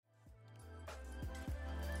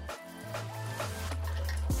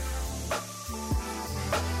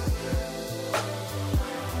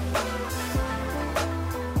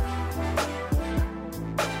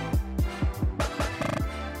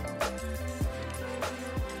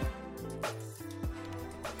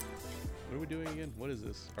again? What is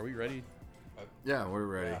this? Are we ready? Yeah, we're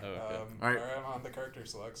ready. Yeah. Oh, okay. All right. I'm on the character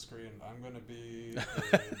select screen. I'm going to be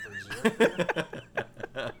a berserker.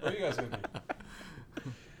 What are you guys going to be?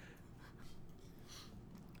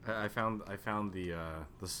 I found the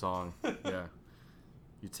song. Yeah.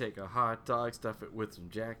 You take a hot dog, stuff it with some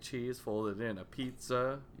jack cheese, fold it in a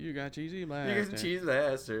pizza. You got cheesy You bastard. get some cheese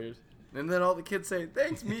bastard. And then all the kids say,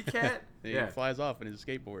 "Thanks, me cat." He Yeah, flies off in his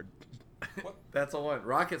skateboard. What? that's a one.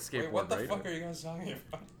 Rocket skateboard, Wait, what the right? fuck are you guys talking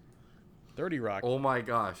about? 30 Rock. Oh my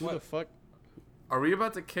gosh. Who the fuck? Are we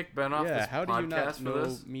about to kick Ben off Yeah, this how do you podcast not for know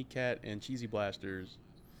this? Me Cat and Cheesy Blasters?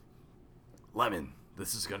 Lemon.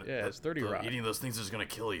 This is gonna. Yeah, it's 30 Rock. Eating those things is gonna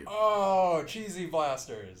kill you. Oh, cheesy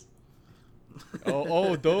blasters.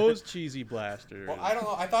 Oh, those Cheesy Blasters. Well, I don't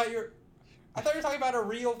know. I thought you were talking about a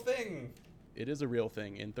real thing. It is a real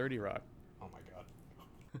thing in 30 Rock. Oh my god.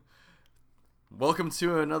 Welcome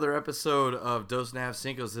to another episode of Dos Nav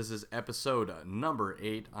Cinco's. This is episode number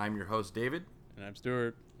 8. I'm your host, David. And I'm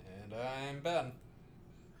Stuart. And I'm Ben.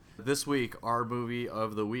 This week, our movie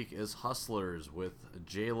of the week is Hustlers with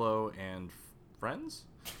J-Lo and friends.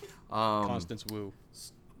 Constance Wu.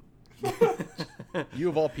 You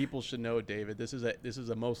of all people should know, David. This is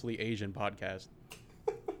a mostly Asian podcast.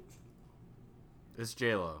 It's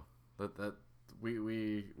J-Lo. That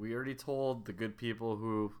we already told the good people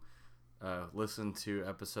who listened to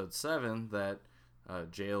episode 7 that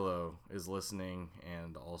J-Lo is listening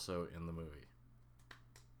and also in the movie.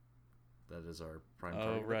 That is our prime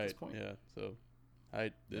target Oh right, at this point. yeah. So,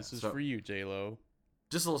 this is so- for you, J-Lo.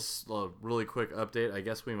 Just a really quick update. I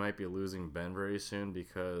guess we might be losing Ben very soon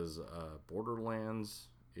because Borderlands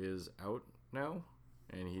is out now,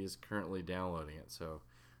 and he is currently downloading it. So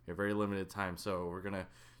we have very limited time. So we're gonna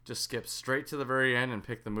just skip straight to the very end and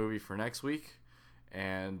pick the movie for next week,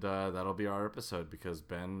 and that'll be our episode because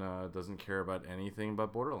Ben doesn't care about anything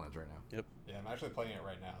but Borderlands right now. Yep. Yeah, I'm actually playing it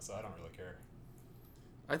right now, so I don't really care.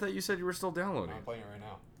 I thought you said you were still downloading. I'm playing it right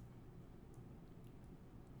now.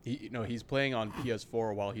 He's playing on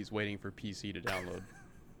PS4 while he's waiting for PC to download.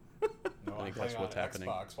 No, I'm think that's playing on what's happening.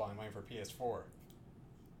 Xbox while I'm waiting for PS4.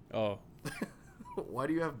 Oh, Why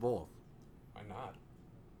do you have both? Why not?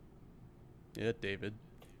 yeah, David.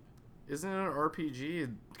 Isn't an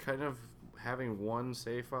RPG kind of having one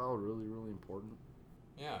save file really, really important?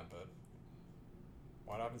 Yeah, but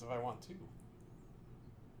what happens if I want two?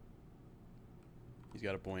 He's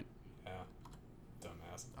got a point. Yeah,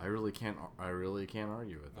 dumbass. I really can't argue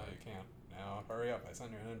with No, that. you can't. Now, hurry up. I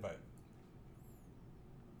sent you an invite.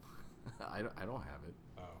 I don't have it.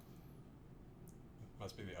 Oh.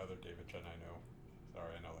 Must be the other David Chen I know.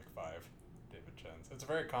 Sorry, I know like 5 David Chens. It's a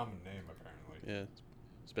very common name, apparently. Yeah,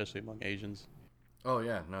 especially among Asians. Oh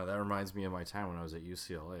yeah, no, that reminds me of my time when I was at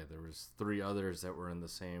UCLA. There was 3 others that were in the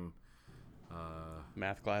same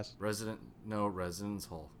Math class. residence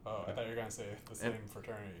hall. Oh, I thought you were going to say the same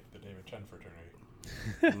fraternity, the David Chen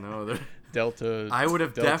fraternity. No, there, Delta. I would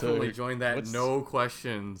have Delta- definitely joined that. what's- No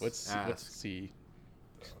questions What's asked. C?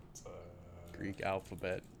 So it's, Greek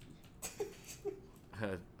alphabet.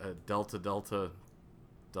 Delta.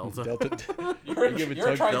 Delta. You're, You giving you're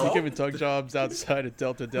a tug, Tridel? you giving tug jobs outside of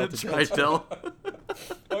Delta. Tridel.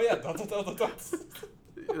 Oh yeah, Delta.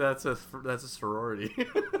 That's a sorority.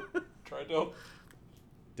 Tridel.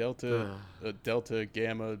 Delta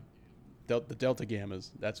Gamma. The Delta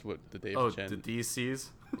Gammas. That's what the David Oh, Chen. the DCs.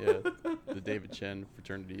 Yeah, the David Chen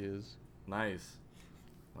fraternity is. Nice.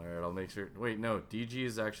 All right, I'll make sure. Wait, no, DG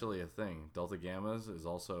is actually a thing. Delta Gammas is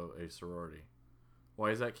also a sorority.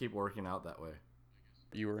 Why does that keep working out that way?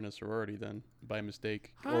 You were in a sorority then, by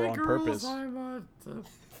mistake Hi, or on girls, purpose. I'm a...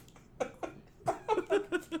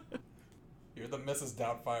 You're the Mrs.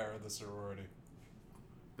 Doubtfire of the sorority.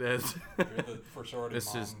 This, You're the for sorority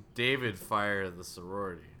this mom. is David Fire of the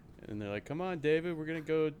sorority. And they're like, "Come on, David, we're gonna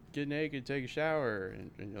go get naked, take a shower,"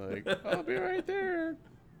 and you're like, "I'll be right there,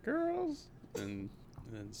 girls." And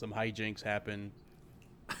then some hijinks happen,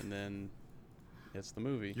 and then it's the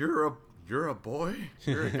movie. You're a boy?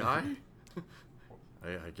 You're a guy?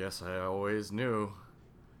 I guess I always knew.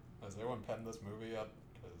 Has anyone penned this movie yet?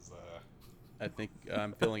 Because I think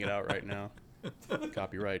I'm filling it out right now.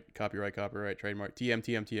 Copyright, trademark,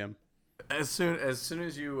 TM. As soon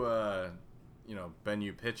as you Ben,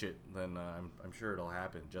 you pitch it, then I'm sure it'll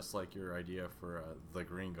happen. Just like your idea for the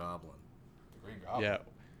Green Goblin. the Green Goblin. Yeah,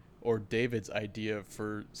 or David's idea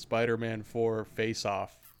for Spider-Man 4 Face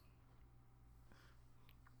Off.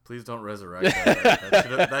 Please don't resurrect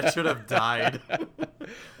that. That should have died.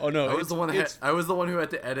 Oh no, I was the one who had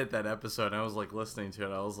to edit that episode. And I was like listening to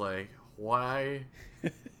it. I was like, why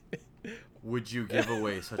would you give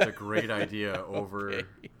away such a great idea over Okay.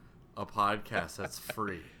 a podcast that's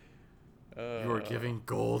free? You are giving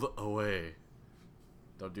gold away.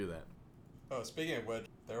 Don't do that. Oh, speaking of which,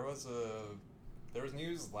 there was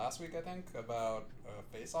news last week, I think, about a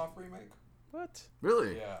Face Off remake. What?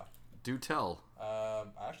 Really? Yeah. Do tell. I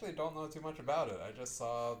actually don't know too much about it. I just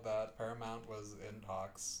saw that Paramount was in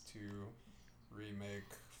talks to remake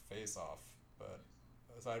Face Off, but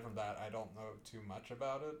aside from that, I don't know too much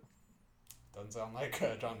about it. Doesn't sound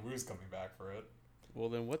like John Woo's coming back for it. Well,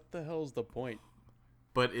 then what the hell's the point?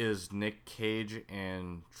 But is Nick Cage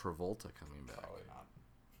and Travolta coming back? Probably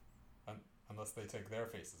not. Unless they take their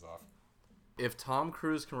faces off. If Tom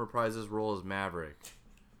Cruise can reprise his role as Maverick,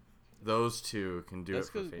 those two can do it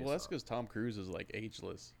for Face Well, that's Off. because Tom Cruise is like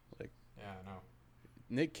ageless. Like Yeah, I know.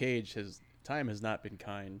 Nick Cage time has not been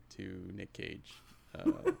kind to Nick Cage,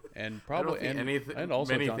 and I probably don't think anything, and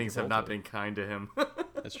also many John things have Travolta. not been kind to him.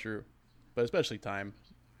 That's true, but especially time.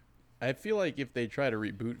 I feel like if they try to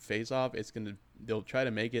reboot Face Off, they'll try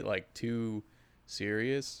to make it like too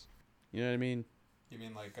serious. You know what I mean? You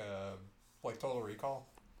mean like Total Recall?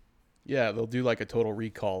 Yeah, they'll do like a Total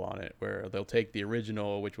Recall on it, where they'll take the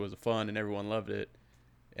original, which was fun and everyone loved it,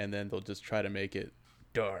 and then they'll just try to make it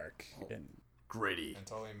dark and Gritty. And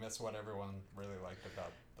totally miss what everyone really liked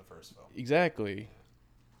about the first film. exactly.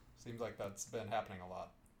 Seems like that's been happening a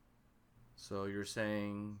lot. So you're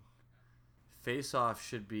saying Face Off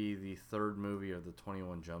should be the third movie of the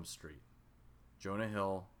 21 Jump Street. Jonah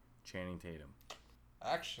Hill, Channing Tatum.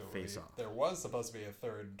 Actually, Face Off. there was supposed to be a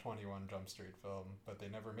third 21 Jump Street film, but they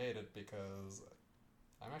never made it because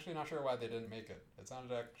I'm actually not sure why they didn't make it. It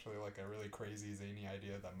sounded actually like a really crazy, zany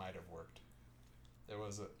idea that might have worked. It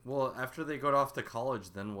was Well, after they go off to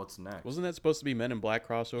college, then what's next? Wasn't that supposed to be Men in Black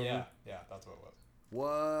crossover? yeah, that's what it was.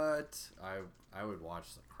 What? I would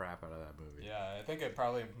watch the crap out of that movie. Yeah, I think it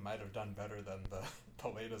probably might have done better than the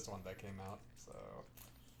latest one that came out. So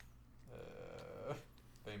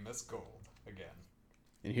they missed gold again.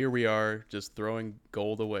 And here we are, just throwing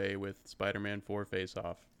gold away with Spider-Man 4 Face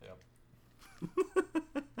Off. Yep.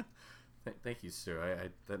 Thank you, Stu.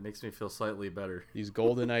 That makes me feel slightly better. These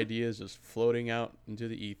golden ideas just floating out into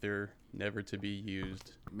the ether, never to be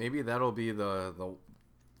used. Maybe that'll be the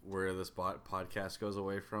where this podcast goes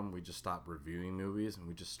away from. We just stop reviewing movies and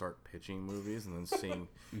we just start pitching movies and then seeing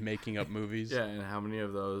Making up movies. yeah, and how many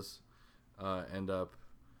of those end up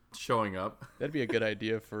showing up. That'd be a good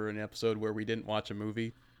idea for an episode where we didn't watch a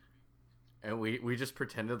movie. And we just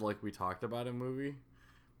pretended like we talked about a movie.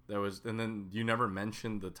 And then you never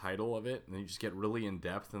mentioned the title of it, and then you just get really in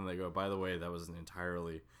depth, and they go, by the way, that was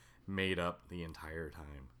entirely made up the entire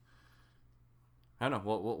time. I don't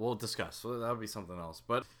know. We'll discuss. So that'll be something else.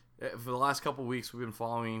 But for the last couple weeks, we've been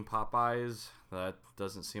following Popeyes. That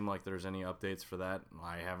doesn't seem like there's any updates for that.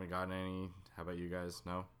 I haven't gotten any. How about you guys?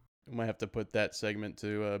 No? We might have to put that segment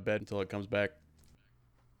to bed until it comes back.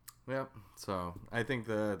 Yep. So I think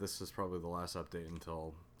this is probably the last update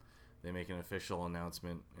until they make an official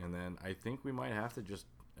announcement, and then I think we might have to just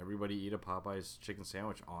everybody eat a Popeyes chicken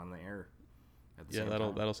sandwich on the air. At the Yeah, same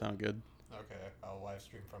time. that'll sound good. Okay, I'll live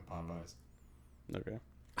stream from Popeyes. Okay.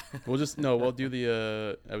 We'll do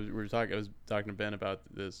the I was talking to Ben about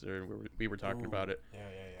this, or we were talking about it.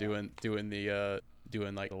 Yeah.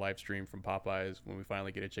 Doing like a live stream from Popeyes when we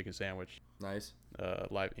finally get a chicken sandwich. Nice.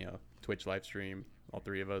 Live, Twitch live stream, all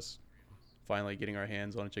three of us finally getting our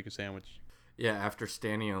hands on a chicken sandwich. Yeah, after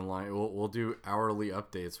standing in line, we'll do hourly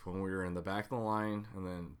updates when we were in the back of the line, and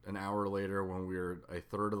then an hour later when we were a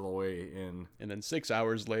third of the way in. And then 6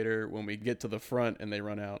 hours later when we get to the front and they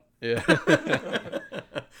run out. Yeah.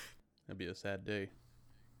 That'd be a sad day.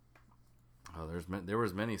 Oh, there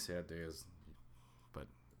was many sad days, but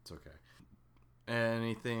it's okay.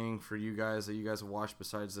 Anything for you guys that you guys have watched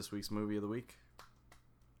besides this week's movie of the week?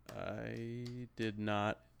 I did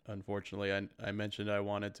not, unfortunately. I mentioned I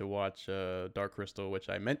wanted to watch Dark Crystal, which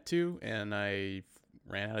I meant to, and I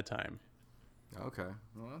ran out of time. Okay,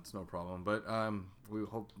 well that's no problem. But we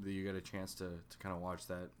hope that you get a chance to kind of watch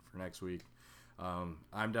that for next week.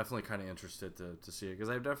 I'm definitely kind of interested to see it because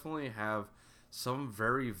I definitely have some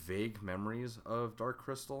very vague memories of Dark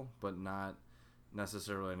Crystal, but not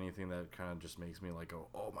necessarily anything that kind of just makes me like go,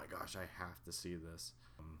 oh my gosh, I have to see this.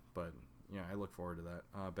 But yeah, I look forward to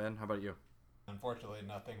that. Ben, how about you? Unfortunately,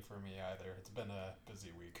 nothing for me either. It's been a busy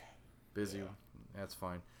week. Busy? Yeah. That's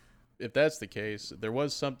fine. If that's the case, there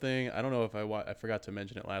was something, I don't know if I forgot to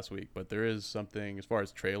mention it last week, but there is something as far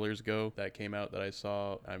as trailers go that came out that I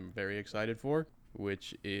saw I'm very excited for,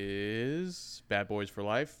 which is Bad Boys for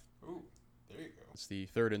Life. Ooh, there you go. It's the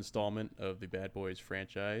third installment of the Bad Boys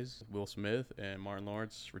franchise. Will Smith and Martin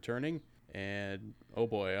Lawrence returning. And oh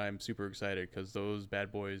boy, I'm super excited because those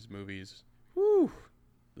Bad Boys movies, whew,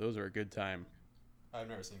 those are a good time. I've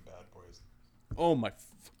never seen Bad Boys. Oh my.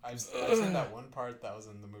 I've seen that one part that was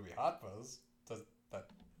in the movie Hot Fuzz. Does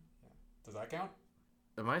that count?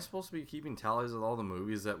 Am I supposed to be keeping tallies of all the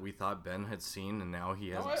movies that we thought Ben had seen and now he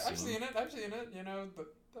hasn't I've seen it. I've seen it. You know,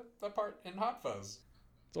 the part in Hot Fuzz.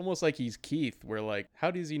 It's almost like he's Keith, where like,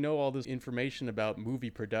 how does he know all this information about movie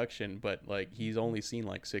production, but like he's only seen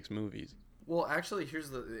like 6 movies? Well, actually, here's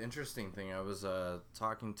the interesting thing. I was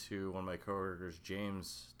talking to one of my coworkers,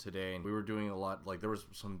 James, today, and we were doing a lot. Like, there was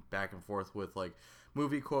some back and forth with like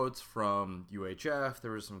movie quotes from UHF.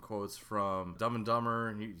 There was some quotes from Dumb and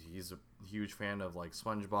Dumber. He's a huge fan of like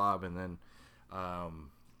SpongeBob, and then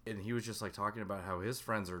and he was just like talking about how his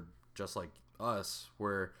friends are just like us,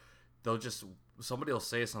 where somebody will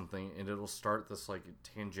say something and it'll start this like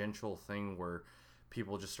tangential thing where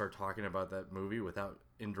people just start talking about that movie without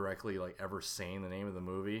indirectly like ever saying the name of the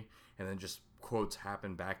movie, and then just quotes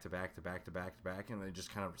happen back to back to back to back to back, and it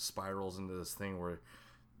just kind of spirals into this thing where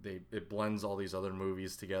it blends all these other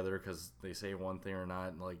movies together because they say one thing or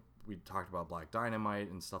not. And like we talked about Black Dynamite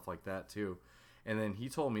and stuff like that too. And then he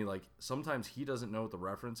told me like sometimes he doesn't know what the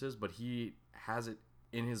reference is, but he has it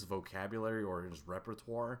in his vocabulary or his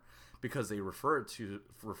repertoire because they refer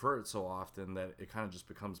it so often that it kind of just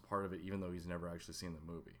becomes part of it, even though he's never actually seen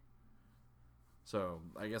the movie. So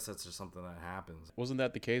I guess that's just something that happens. Wasn't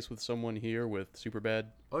that the case with someone here with Superbad?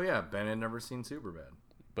 Oh yeah, Ben had never seen Superbad,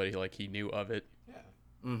 but he knew of it. Yeah.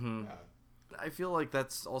 Mm-hmm. Yeah. I feel like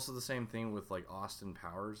that's also the same thing with like Austin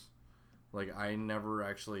Powers. Like I never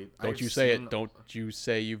actually. Don't you say it? Don't you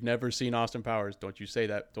say you've never seen Austin Powers? Don't you say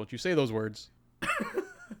that? Don't you say those words?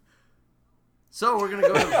 So we're gonna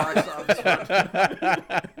go to the box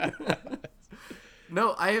office.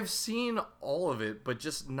 No, I have seen all of it, but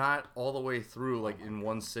just not all the way through, like in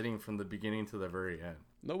one sitting from the beginning to the very end.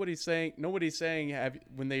 Nobody's saying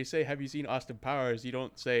when they say have you seen Austin Powers, you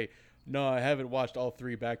don't say no, I haven't watched all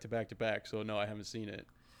 3 back to back to back, so no, I haven't seen it.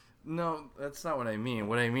 No, that's not what I mean.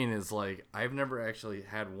 What I mean is like I've never actually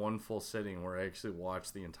had one full sitting where I actually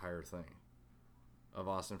watched the entire thing of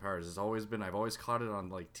Austin Powers. I've always caught it on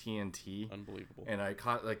like TNT. Unbelievable. And I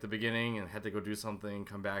caught like the beginning and had to go do something,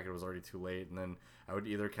 come back, it was already too late, and then I would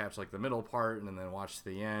either catch like the middle part and then watch to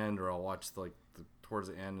the end, or I'll watch towards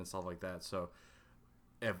the end and stuff like that. So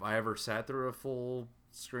if I ever sat through a full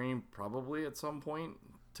screen, probably at some point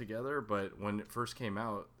together, but when it first came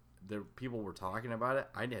out, people were talking about it.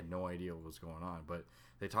 I had no idea what was going on, but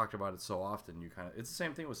they talked about it so often. It's the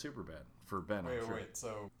same thing with Superbad for Ben. Wait.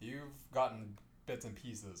 So you've gotten bits and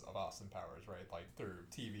pieces of Austin Powers, right? Like through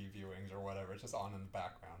TV viewings or whatever. It's just on in the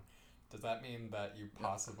background. Does that mean that you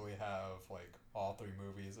possibly have like all 3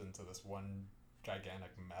 movies into this one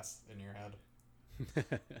gigantic mess in your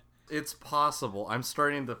head? It's possible. I'm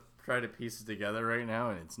starting to try to piece it together right now,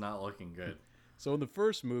 and it's not looking good. So in the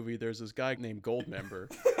first movie, there's this guy named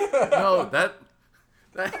Goldmember. No,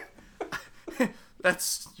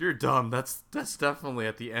 that's you're dumb. That's definitely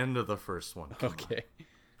at the end of the first one. Okay.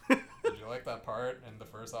 Did you like that part in the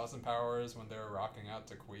first Austin Powers when they were rocking out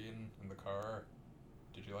to Queen in the car?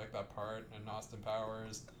 Did you like that part in Austin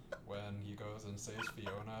Powers when he goes and saves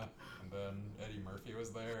Fiona and then Eddie Murphy was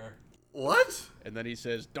there? What? And then he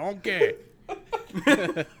says, "Donkey."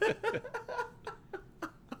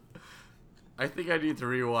 I think I need to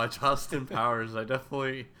rewatch Austin Powers. I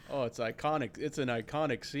definitely. Oh, it's iconic. It's an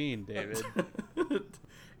iconic scene, David.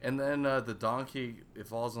 And then the donkey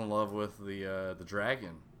falls in love with the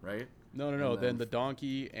dragon, right? No. Then the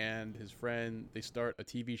donkey and his friend, they start a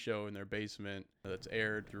TV show in their basement that's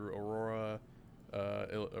aired through Aurora.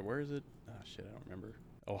 Where is it? Oh, shit, I don't remember.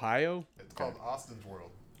 Ohio? It's called Austin's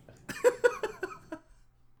World.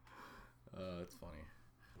 That's funny.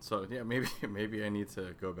 So yeah, maybe I need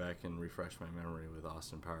to go back and refresh my memory with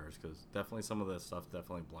Austin Powers, because definitely some of that stuff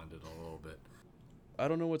definitely blended a little bit. I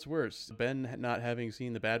don't know what's worse, Ben not having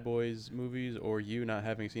seen the Bad Boys movies, or you not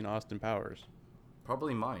having seen Austin Powers.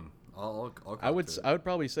 Probably mine. I'll I would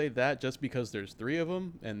probably say that just because there's 3 of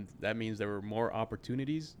them, and that means there were more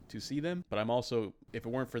opportunities to see them. But I'm also, if it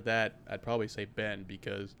weren't for that, I'd probably say Ben,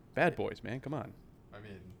 because Bad Boys, man, come on. I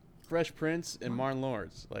mean, Fresh Prince and Martin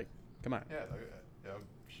Lawrence, like, come on. Yeah,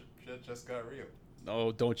 shit just got real.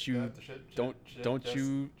 No, don't you,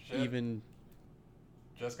 even.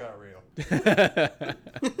 Just got real.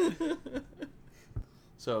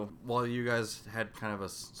 So while you guys had kind of a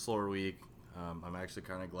slower week, I'm actually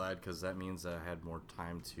kind of glad, because that means that I had more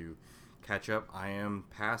time to catch up. I am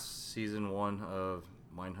past season 1 of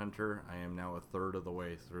Mindhunter. I am now a third of the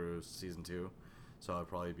way through season 2, so I'll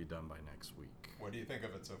probably be done by next week. What do you think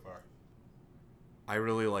of it so far? I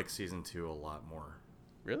really like season 2 a lot more.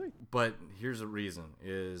 Really? But here's the reason,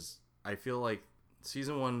 is I feel like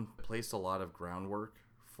season 1 placed a lot of groundwork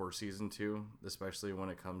for season 2, especially when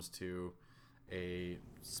it comes to a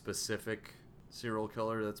specific serial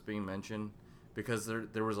killer that's being mentioned, because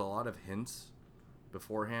there was a lot of hints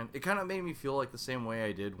beforehand. It kind of made me feel like the same way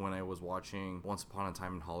I did when I was watching Once Upon a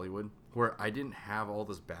Time in Hollywood, where I didn't have all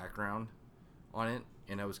this background on it,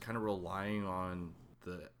 and I was kind of relying on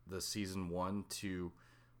the season 1 to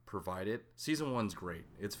provide it. Season 1's great.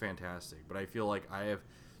 It's fantastic. But I feel like I have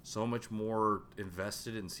so much more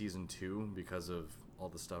invested in season 2 because of all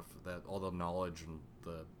the stuff, all the knowledge and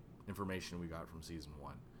the information we got from season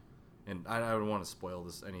 1. And I don't want to spoil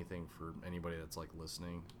anything for anybody that's like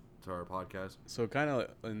listening to our podcast. So kind of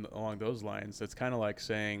along those lines, it's kind of like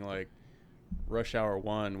saying like Rush Hour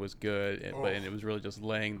 1 was good, and it was really just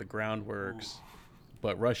laying the groundworks.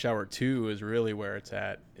 But Rush Hour 2 is really where it's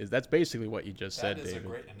at. That's basically what you just said, David. That is a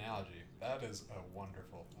great analogy. That is a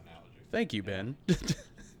wonderful analogy. Thank you, Ben.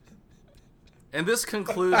 And this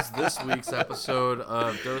concludes this week's episode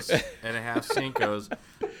of Dos and a Half Cincos.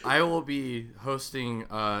 I will be hosting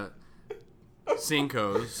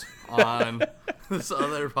Cincos on this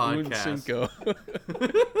other podcast. Cinco.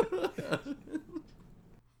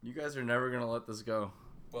 You guys are never going to let this go.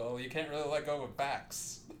 Well, you can't really let go of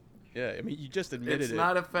backs. Yeah, I mean, you just admitted It's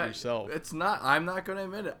not yourself. It's not. I'm not going to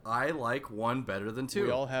admit it. I like 1 better than 2.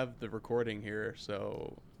 We all have the recording here,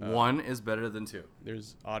 so 1 is better than 2.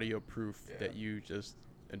 there's audio proof that you just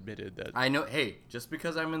admitted that. I know. Hey, just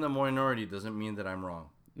because I'm in the minority doesn't mean that I'm wrong.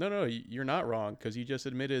 No, you're not wrong, because you just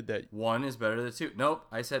admitted that 1 is better than 2. Nope,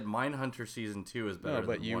 I said Mindhunter season 2 is better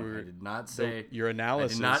but than 1. I did not say your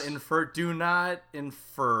analysis. I did not infer. Do not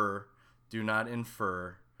infer. Do not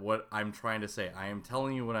infer what I'm trying to say. I am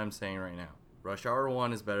telling you what I'm saying right now. Rush Hour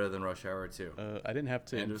 1 is better than Rush Hour 2. I didn't have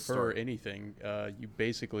to End of infer story. anything. You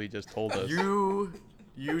basically just told us.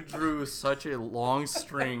 You drew such a long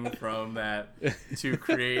string from that to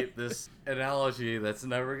create this analogy that's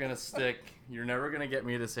never going to stick. You're never going to get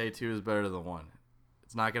me to say 2 is better than 1.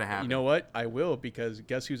 It's not going to happen. You know what? I will, because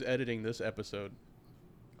guess who's editing this episode?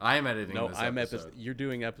 I am editing this I'm episode. You're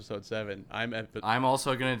doing episode 7. I'm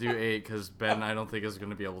also going to do 8 because Ben, I don't think, is going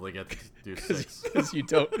to be able to get to do 6. Because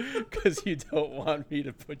you don't want me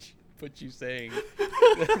to put you saying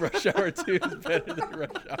that Rush Hour 2 is better than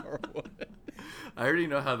Rush Hour 1. I already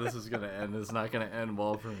know how this is going to end. It's not going to end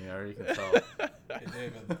well for me. I already can tell. Hey,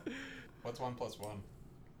 David, what's 1 plus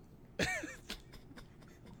 1?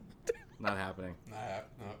 Not happening. No.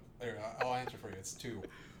 There, I'll answer for you. It's 2.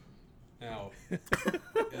 Now,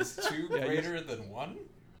 is 2 greater than 1?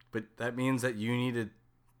 But that means that you needed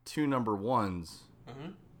 2 number 1s Uh-huh.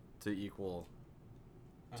 to equal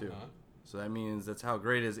 2. Uh-huh. So that means that's how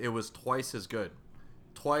great it is. It was twice as good.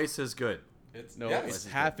 Twice as good. It's It's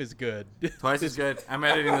half as good. Twice as good. I'm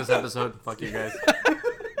editing this episode. Fuck you guys.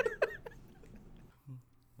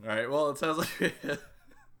 All right. Well, it sounds like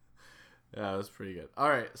yeah, it was pretty good. All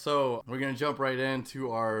right. So we're going to jump right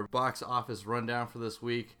into our box office rundown for this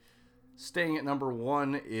week. Staying at number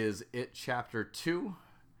 1 is It Chapter 2.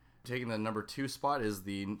 Taking the number 2 spot is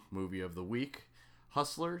the movie of the week,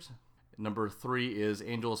 Hustlers. Number 3 is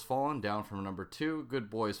Angel Has Fallen, down from number 2. Good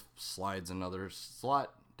Boys slides another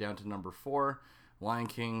slot down to number 4. Lion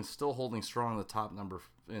King still holding strong in the top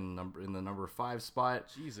in the number 5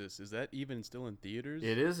 spot. Jesus, is that even still in theaters?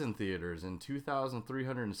 It is in theaters in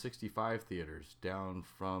 2,365 theaters, down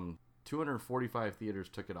from 245 theaters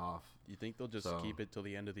took it off. You think they'll just keep it till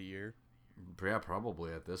the end of the year? Yeah,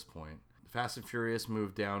 probably at this point. Fast and Furious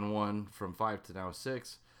moved down 1 from 5 to now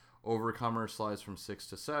 6. Overcomer slides from 6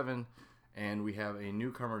 to 7. And we have a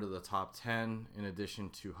newcomer to the top 10. In addition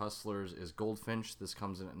to Hustlers is Goldfinch. This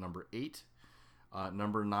comes in at number 8.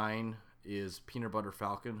 Number 9 is Peanut Butter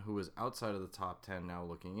Falcon, who is outside of the top 10 now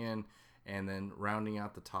looking in. And then rounding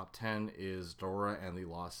out the top 10 is Dora and the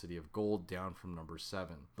Lost City of Gold, down from number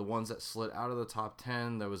 7. The ones that slid out of the top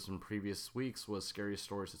 10 that was in previous weeks was Scariest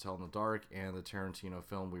Stories to Tell in the Dark and the Tarantino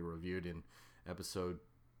film we reviewed in episode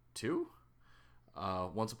 2,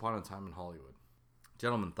 Once Upon a Time in Hollywood.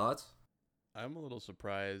 Gentlemen, thoughts? I'm a little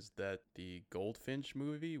surprised that the Goldfinch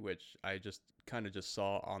movie, which I just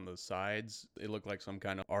saw on the sides, it looked like some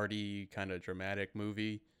kind of arty, kind of dramatic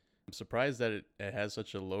movie. I'm surprised that it has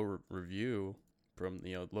such a low review from,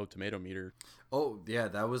 low tomato meter. Oh, yeah,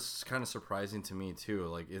 that was kind of surprising to me, too.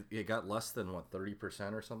 Like, it got less than,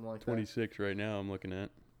 30% or something like that? 26 right now I'm looking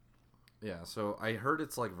at. Yeah, so I heard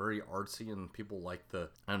it's, very artsy and people like I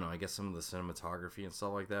don't know, I guess some of the cinematography and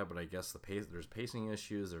stuff like that, but I guess there's pacing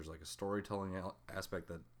issues, there's, a storytelling aspect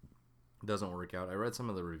that doesn't work out. I read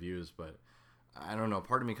some of the reviews, but I don't know.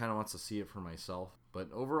 Part of me kind of wants to see it for myself. But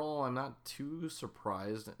overall, I'm not too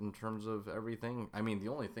surprised in terms of everything. I mean, the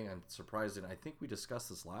only thing I'm surprised in, I think we discussed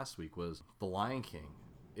this last week, was The Lion King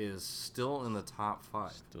is still in the top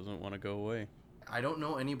 5. Doesn't want to go away. I don't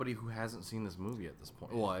know anybody who hasn't seen this movie at this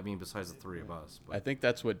point. Well, I mean, besides the 3 of us. But I think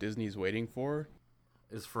that's what Disney's waiting for.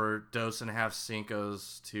 is for Dos and a Half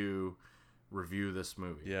Cincos to review this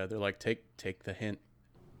movie. Yeah, they're like, take the hint.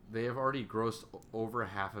 They have already grossed over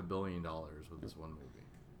 $500 million with this one movie.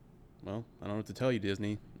 Well, I don't know what to tell you,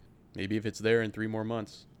 Disney. Maybe if it's there in 3 more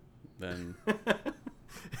months, then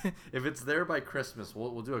If it's there by Christmas,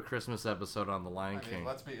 we'll do a Christmas episode on The Lion I King. mean,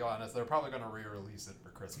 let's be honest. They're probably going to re-release it for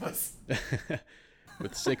Christmas.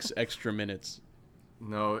 with 6 extra minutes.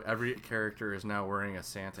 No, every character is now wearing a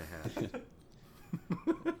Santa hat.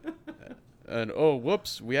 And oh,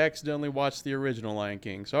 whoops, we accidentally watched the original Lion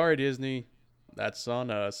King. Sorry, Disney. That's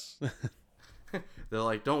on us. They're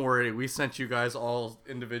like, don't worry, we sent you guys all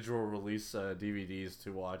individual release DVDs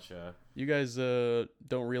to watch. You guys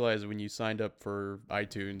don't realize when you signed up for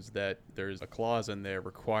iTunes that there's a clause in there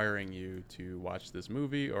requiring you to watch this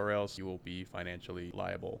movie or else you will be financially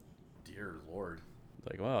liable. Dear Lord.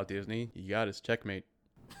 Like, wow, Disney, you got us. Checkmate.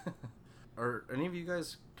 Are any of you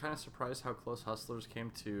guys kind of surprised how close Hustlers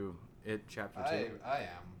came to It Chapter 2? I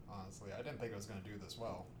am, honestly. I didn't think it was going to do this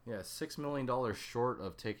well. Yeah, $6 million short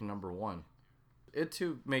of taking number 1. It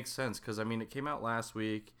too makes sense because, I mean, it came out last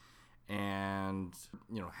week and,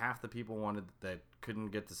 half the people that couldn't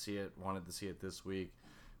get to see it wanted to see it this week.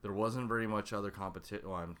 There wasn't very much other competition.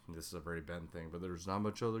 Well, this is a very Ben thing, but there's not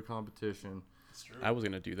much other competition. It's true. I was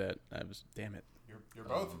going to do that. Damn it. You're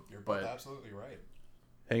both absolutely right.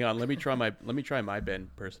 Hang on, let me try my Ben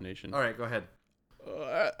impersonation. All right, go ahead.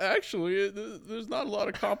 Actually, there's not a lot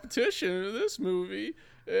of competition in this movie.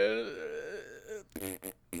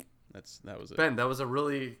 That was it. Ben, that was a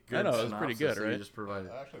really good I know, it was pretty good, that right? You just provided.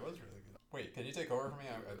 It actually was really good. Wait, can you take over for me?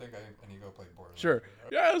 I think I need to go play Borderlands. Sure.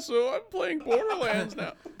 Yeah, so I'm playing Borderlands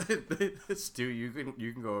now. Stu, you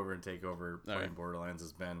can go over and take over playing right. Borderlands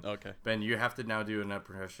as Ben. Okay. Ben, you have to now do an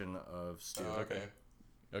impression of Stu. Okay.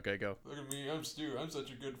 Okay, go. Look at me, I'm Stu. I'm such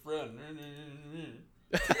a good friend.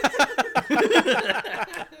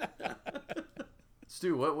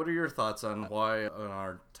 Stu, what are your thoughts on why on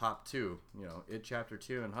our top 2, It Chapter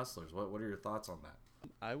 2 and Hustlers? What are your thoughts on that?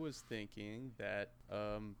 I was thinking that,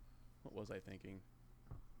 what was I thinking?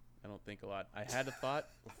 I don't think a lot. I had a thought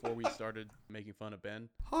before we started making fun of Ben.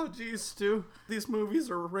 Oh, geez, Stu. These movies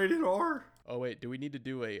are rated R. Oh, wait, do we need to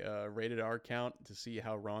do a rated R count to see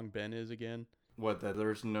how wrong Ben is again? What, that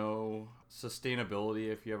there's no sustainability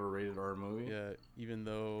if you have a rated R movie? Yeah, even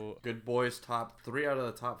though... Good Boys top 3 out of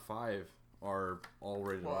the top 5 are all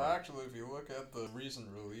rated R. Well, actually, if you look at the recent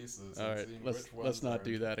releases, all right, let's not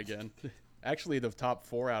do that again. Actually, the top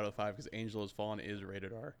 4 out of 5, because Angel Has Fallen is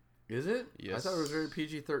rated R. Is it? Yes. I thought it was rated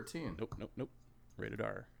PG-13. Nope. Rated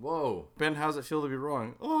R. Whoa. Ben, how's it feel to be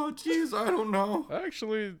wrong? Oh, jeez, I don't know.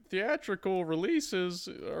 Actually, theatrical releases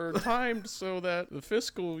are timed so that the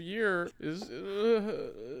fiscal year is...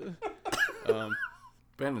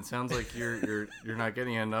 Ben, it sounds like you're not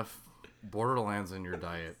getting enough Borderlands in your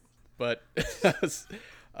diet. But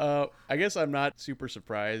I guess I'm not super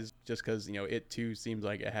surprised just because, It too seems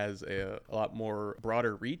like it has a lot more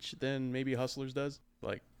broader reach than maybe Hustlers does.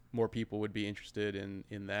 Like, more people would be interested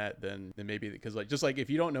in that than maybe, because just if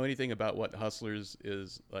you don't know anything about what Hustlers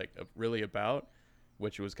is really about,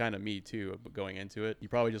 which was kind of me too going into it, you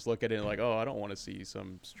probably just look at it like, oh, I don't want to see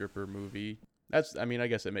some stripper movie. I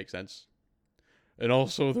guess it makes sense. And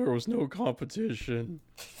also there was no competition.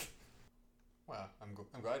 Wow,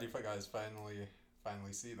 I'm glad you guys finally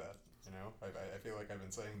see that. I feel like I've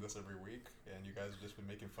been saying this every week, and you guys have just been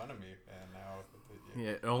making fun of me, and now...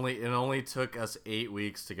 Yeah, it only took us 8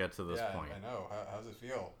 weeks to get to this point. I know. How's it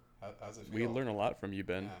feel? How's it feel? We learn a lot from you,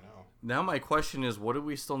 Ben. Yeah, I know. Now my question is, what do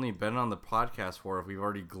we still need Ben on the podcast for if we've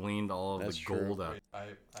already gleaned all of That's the true. gold out?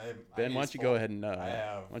 Ben, why don't you go ahead and have.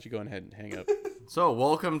 why don't you go ahead and hang up? So,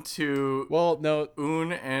 welcome to Well, no,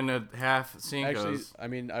 Un and a Half actually,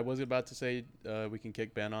 Cincos. I was about to say we can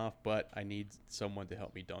kick Ben off, but I need someone to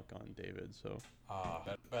help me dunk on David. So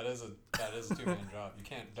That is a two-man job. You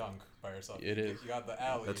can't dunk by yourself. It is. You got the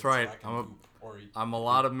alley. That's right. So I can hoop, or I'm a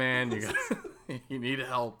lot of man. You need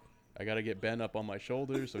help. I got to get Ben up on my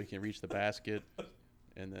shoulders so he can reach the basket,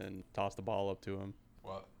 and then toss the ball up to him.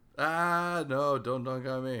 What? Ah, no, don't dunk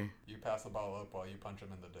on me. You pass the ball up while you punch him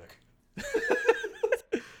in the dick.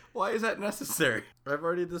 Why is that necessary? I've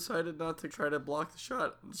already decided not to try to block the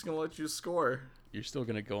shot. I'm just going to let you score. You're still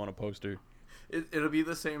gonna go on a poster. It'll be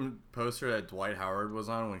the same poster that Dwight Howard was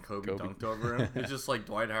on when Kobe dunked over him. It's just like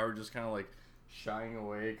Dwight Howard just kind of like shying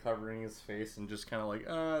away, covering his face, and just kind of like,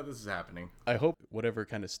 this is happening. I hope whatever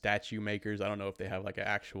kind of statue makers, I don't know if they have like an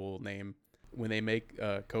actual name, when they make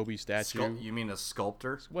Kobe statue, You mean a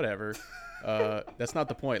sculptor? whatever. That's not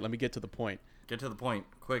the point. Let me get to the point. Get to the point,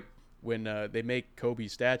 quick. When they make Kobe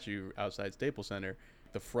statue outside Staples Center,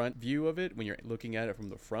 the front view of it, when you're looking at it from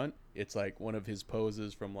the front, it's like one of his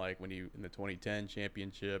poses from like when he in the 2010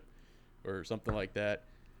 championship or something like that.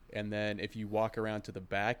 And then if you walk around to the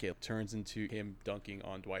back, it turns into him dunking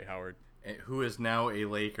on Dwight Howard. Who is now a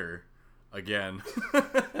Laker again.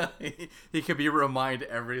 He could be reminded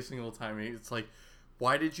every single time. It's like,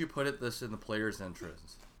 why did you put this in the player's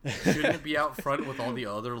entrance? Shouldn't it be out front with all the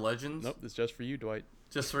other legends? Nope, it's just for you, Dwight.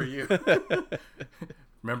 Just for you.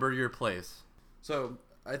 Remember your place. So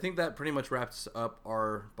I think that pretty much wraps up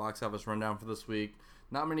our box office rundown for this week.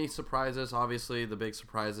 Not many surprises. Obviously, the big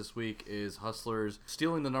surprise this week is Hustlers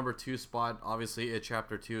stealing the number 2 spot. Obviously, It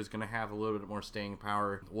Chapter 2 is going to have a little bit more staying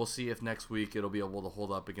power. We'll see if next week it'll be able to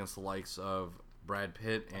hold up against the likes of Brad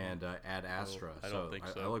Pitt and Ad Astra. I don't think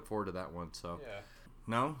so. I look forward to that one. So, Yeah.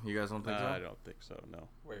 No? You guys don't think so? I don't think so, no.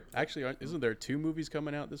 Wait. Actually, isn't there 2 movies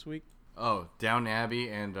coming out this week? Oh, Downton Abbey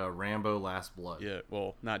and Rambo Last Blood. Yeah,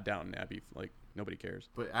 well, not Downton Abbey. Like, nobody cares.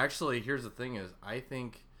 But actually, here's the thing is, I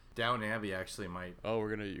think Downton Abbey actually might... Oh,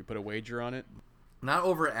 you put a wager on it? Not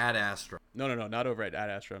over Ad Astra. No, not over at Ad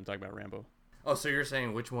Astra. I'm talking about Rambo. Oh, so you're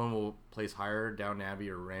saying which one will place higher, Downton Abbey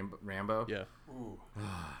or Rambo? Yeah. Ooh.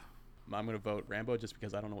 I'm going to vote Rambo just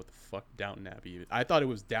because I don't know what the fuck Downton Abbey is. I thought it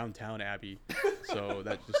was Downtown Abbey. So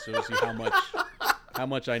that just shows you how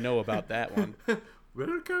much I know about that one.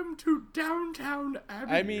 Welcome to Downtown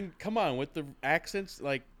Abbey. I mean, come on, with the accents,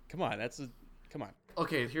 like, come on. Come on.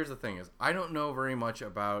 Okay, here's the thing is, I don't know very much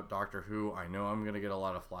about Doctor Who. I know I'm going to get a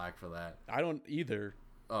lot of flack for that. I don't either.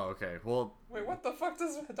 Oh, okay. Well, Wait, what the fuck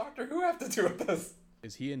does Doctor Who have to do with this?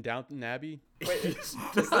 Is he in Downton Abbey? Wait, he's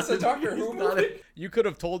is this a Doctor Who he's not movie? You could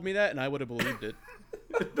have told me that and I would have believed it.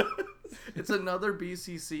 It's another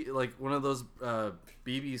BCC, like one of those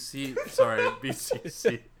BBC, sorry,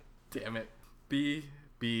 BCC. Damn it.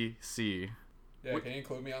 BBC. Yeah, can you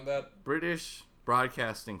include me on that? British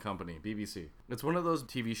Broadcasting Company, BBC. It's one of those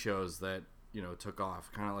TV shows that, took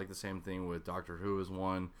off. Kind of like the same thing with Doctor Who is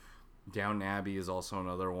one. Downton Abbey is also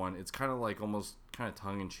another one. It's kind of like almost kind of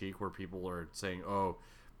tongue-in-cheek where people are saying, oh,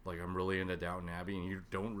 like I'm really into Downton Abbey, and you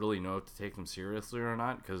don't really know if to take them seriously or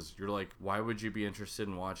not, because you're like, why would you be interested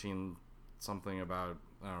in watching something about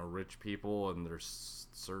rich people and their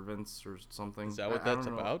servants or something? Is that what I that's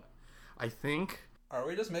don't know. about? I think... Are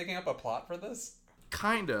we just making up a plot for this?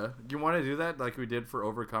 Kinda. Do you want to do that like we did for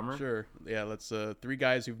Overcomer? Sure. Yeah, let's 3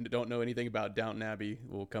 guys who don't know anything about Downton Abbey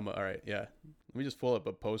will come up. All right, yeah. Let me just pull up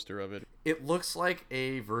a poster of it. It looks like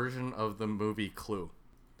a version of the movie Clue.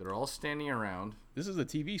 They're all standing around. This is a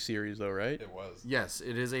TV series though, right? It was. Yes,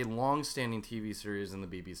 it is a long-standing TV series in the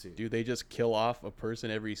BBC. Do they just kill off a person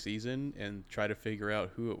every season and try to figure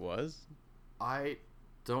out who it was? I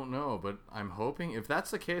don't know, but I'm hoping. If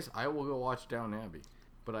that's the case, I will go watch Downton Abbey.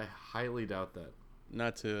 But I highly doubt that.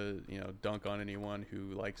 Not to, dunk on anyone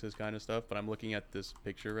who likes this kind of stuff, but I'm looking at this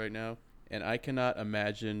picture right now, and I cannot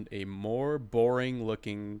imagine a more boring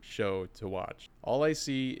looking show to watch. All I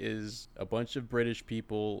see is a bunch of British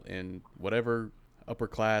people in whatever upper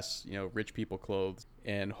class, rich people clothes,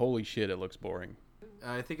 and holy shit, it looks boring.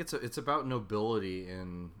 I think it's about nobility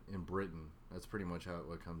in Britain. That's pretty much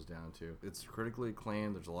what it comes down to. It's critically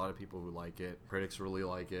acclaimed. There's a lot of people who like it. Critics really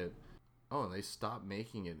like it. Oh, and they stopped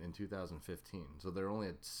making it in 2015. So they're only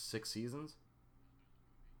at 6 seasons?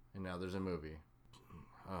 And now there's a movie.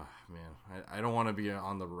 Oh, man. I don't want to be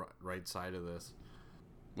on the right side of this.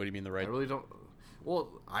 What do you mean the right? I really don't.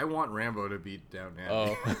 Well, I want Rambo to beat Downton Abbey.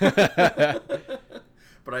 Oh.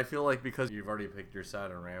 But I feel like because you've already picked your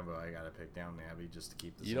side on Rambo, I got to pick Downton Abbey just to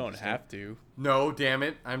keep this You don't interesting. have to. No, damn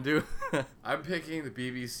it. I'm picking the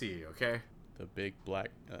BBC, okay? The big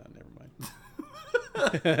black... never mind.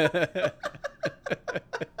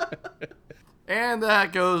 And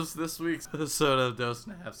that goes this week's episode of Dose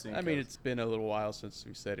and a Half Cinco. I mean, it's been a little while since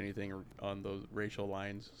we said anything on those racial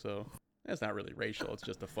lines, so that's not really racial. It's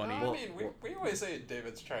just a funny. I mean, we always say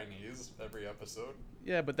David's Chinese every episode.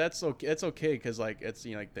 Yeah, but that's okay. It's okay because it's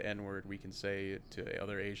like the N word we can say to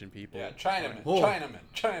other Asian people. Yeah, Chinaman, Oh.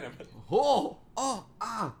 Chinaman.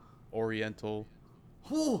 Oh, Oriental.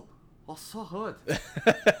 so hurt.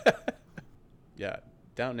 Yeah,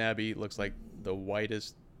 Downton Abbey looks like the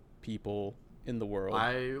whitest people in the world.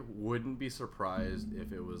 I wouldn't be surprised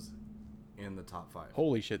if it was in the top 5.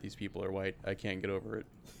 Holy shit, these people are white. I can't get over it.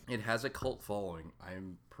 It has a cult following.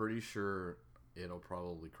 I'm pretty sure it'll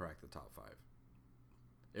probably crack the top 5.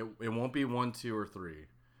 It won't be 1, 2, or 3.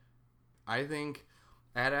 I think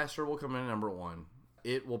Ad Astra will come in at number 1.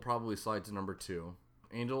 It will probably slide to number 2.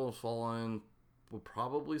 Angel Has Fallen will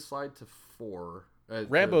probably slide to 4.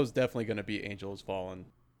 Rambo's definitely going to be Angel Has Fallen.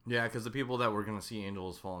 Yeah, because the people that were going to see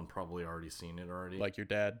Angel Has Fallen probably already seen it already. Like your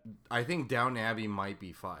dad. I think Downton Abbey might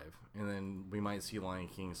be 5. And then we might see Lion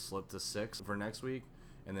King slip to 6 for next week.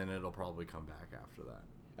 And then it'll probably come back after that.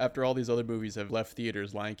 After all these other movies have left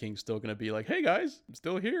theaters, Lion King's still going to be like, hey guys, I'm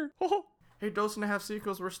still here. Hey, Dose and a Half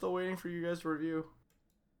sequels, we're still waiting for you guys to review.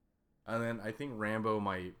 And then I think Rambo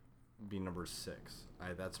might be number 6.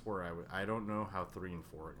 That's where I don't know how 3 and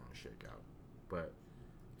 4 are going to shake out. But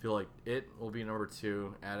I feel like it will be number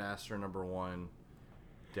 2, Ad Astra number 1,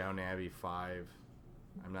 Downton Abbey 5.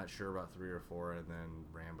 I'm not sure about 3 or 4, and then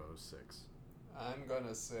Rambo 6. I'm going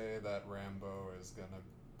to say that Rambo is going to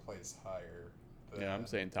place higher. Yeah, I'm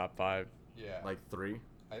saying top 5. Yeah. Like 3?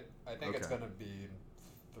 I think it's going to be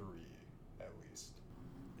 3, at least.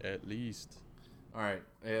 At least. All right.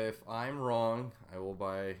 If I'm wrong, I will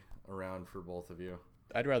buy a round for both of you.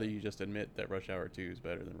 I'd rather you just admit that Rush Hour 2 is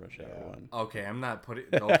better than Rush Hour 1. Okay, I'm not putting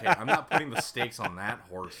the stakes on that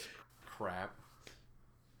horse crap.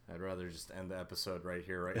 I'd rather just end the episode right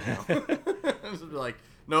here, right now. Just be like,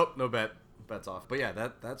 nope, no bet. Bet's off. But yeah,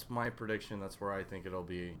 that's my prediction. That's where I think it'll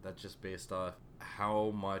be. That's just based off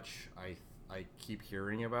how much I keep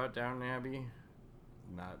hearing about Downton Abbey.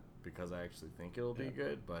 Not because I actually think it'll be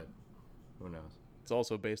good, but who knows. It's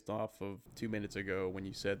also based off of 2 minutes ago when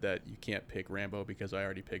you said that you can't pick Rambo because I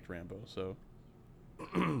already picked Rambo. So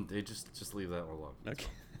they just leave that alone. Okay.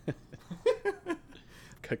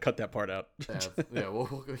 Cut that part out. Yeah, we'll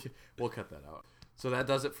cut that out. So that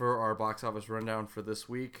does it for our box office rundown for this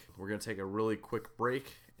week. We're going to take a really quick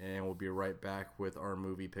break, and we'll be right back with our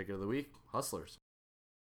movie pick of the week, Hustlers.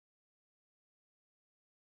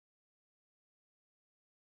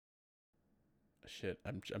 Shit,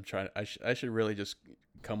 I'm trying. I should really just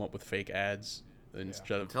come up with fake ads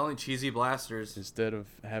instead I'm telling Cheesy Blasters. Instead of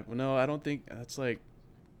have no, I don't think that's like,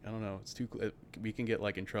 I don't know. It's too. We can get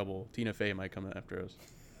like in trouble. Tina Fey might come after us.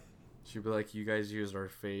 She'd be like, you guys used our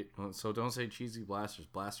fate. So don't say Cheesy Blasters.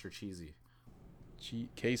 Blaster Cheesy.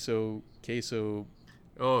 Queso.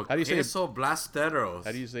 Oh, how do you say Queso Blasteros.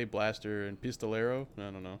 How do you say blaster and pistolero? I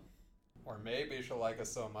don't know. Or maybe she'll like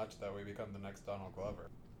us so much that we become the next Donald Glover.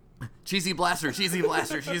 Cheesy Blaster, Cheesy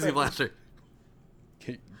Blaster, Cheesy Blaster.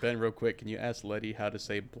 Ben, real quick, can you ask Letty how to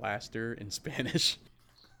say blaster in Spanish?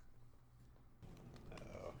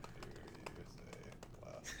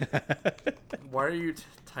 Why are you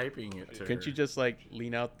typing it to Can't her? you just like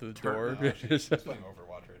lean out the door? No, she's playing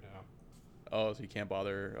Overwatch right now. Oh, so you can't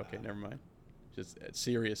bother. Okay, never mind. Just at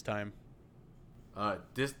serious time.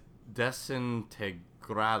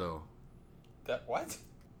 Desintegrado. That what?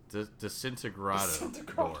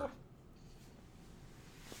 Disintegrado.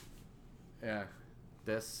 Yeah.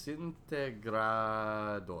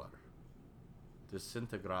 Desintegrador.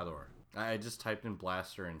 Disintegrador. I just typed in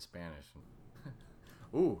blaster in Spanish.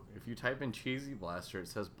 Ooh, if you type in Cheesy Blaster, it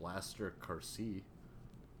says Blaster Carci.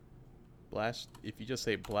 Blast. If you just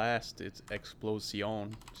say blast, it's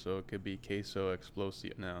explosion. So it could be queso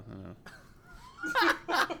explosion. No.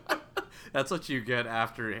 That's what you get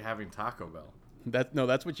after having Taco Bell.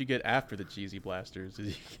 That's what you get after the Cheesy Blasters.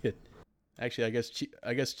 Is you get. Actually,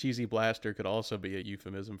 I guess Cheesy Blaster could also be a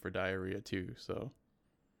euphemism for diarrhea too. So.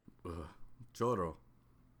 Choro.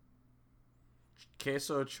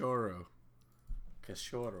 Queso choro.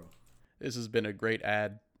 Quesoro. This has been a great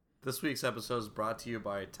ad. This week's episode is brought to you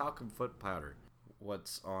by Talcum Foot Powder.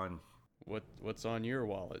 What's on your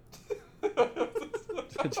wallet?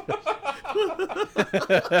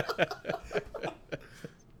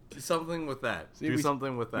 Do something with that. See,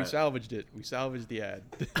 something with that. We salvaged it. We salvaged the ad.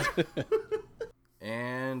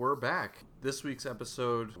 And we're back. This week's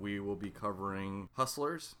episode, we will be covering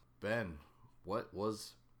Hustlers. Ben, what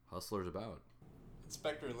was Hustlers about?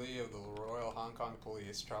 Inspector Lee of the Royal Hong Kong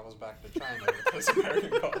Police travels back to China with his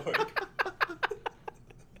American colleague.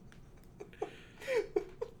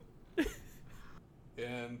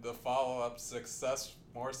 In the follow-up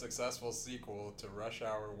more successful sequel to Rush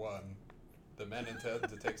Hour 1, the men intend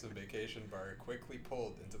to take some vacation but are quickly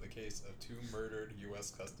pulled into the case of 2 murdered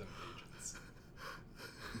U.S. Customs agents.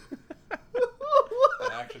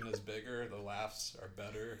 The action is bigger, the laughs are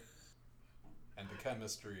better, and the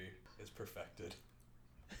chemistry is perfected.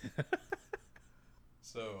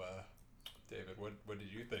 So, David, what did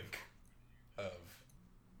you think of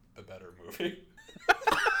the better movie?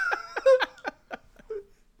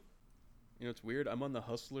 You know, it's weird. I'm on the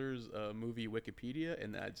Hustlers movie Wikipedia,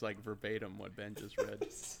 and that's like verbatim what Ben just read.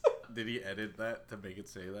 Did he edit that to make it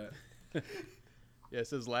say that? Yeah, it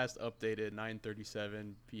says last updated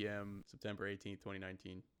 9:37 p.m. September 18th,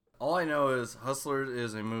 2019. All I know is Hustlers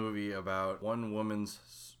is a movie about one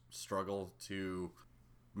woman's struggle to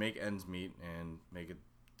make ends meet and make a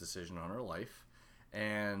decision on her life.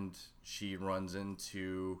 And she runs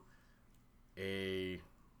into a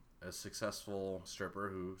successful stripper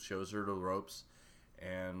who shows her the ropes.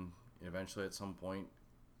 And eventually at some point,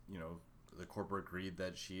 you know, the corporate greed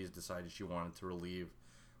that she's decided she wanted to relieve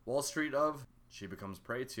Wall Street of, she becomes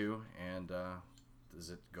prey to. And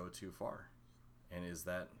does it go too far? And is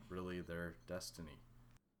that really their destiny?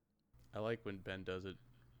 I like when Ben does it.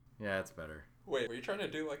 Yeah, it's better. Wait, were you trying to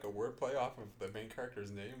do like a wordplay off of the main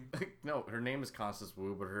character's name? No, her name is Constance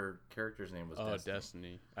Wu, but her character's name was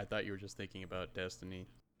Destiny. I thought you were just thinking about Destiny,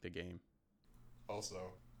 the game. Also,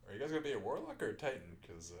 are you guys gonna be a warlock or a titan?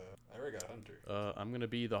 Because I already got hunter. I'm gonna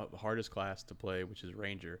be the hardest class to play, which is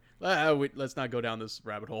Ranger. Let's not go down this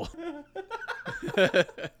rabbit hole.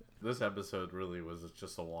 This episode really was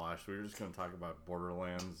just a wash. We were just going to talk about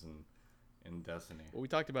Borderlands and Destiny. Well, we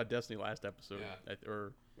talked about Destiny last episode, Yeah.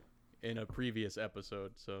 or in a previous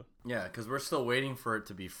episode. So yeah, because we're still waiting for it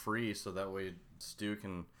to be free, so that way Stu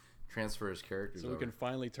can transfer his characters. So over. we can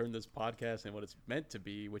finally turn this podcast into what it's meant to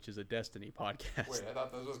be, which is a Destiny podcast. Wait, I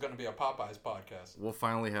thought this was gonna be a Popeyes podcast. We'll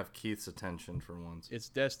finally have Keith's attention for once. It's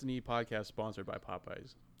Destiny podcast sponsored by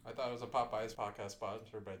Popeyes. I thought it was a Popeyes podcast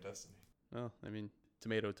sponsored by Destiny. Well, I mean,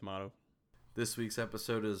 tomato. This week's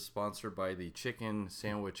episode is sponsored by the Chicken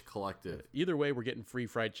Sandwich Collective. Either way, we're getting free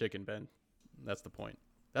fried chicken, Ben. That's the point.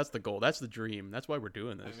 That's the goal. That's the dream. That's why we're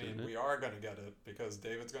doing this. I mean, we are gonna get it because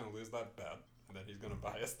David's gonna lose that bet, and then he's gonna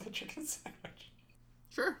buy us the chicken sandwich.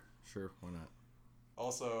 Sure, why not?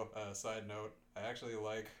 Also, side note, I actually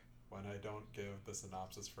like when I don't give the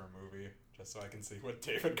synopsis for a movie, just so I can see what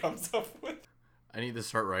David comes up with. I need to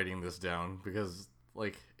start writing this down because,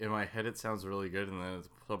 like, in my head it sounds really good, and then at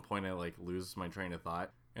some point I, like, lose my train of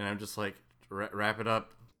thought, and I'm just like, wrap it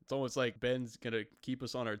up. It's almost like Ben's going to keep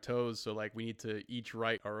us on our toes, so, like, we need to each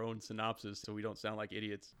write our own synopsis so we don't sound like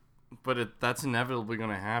idiots. But that's inevitably going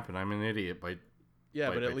to happen. I'm an idiot by Yeah,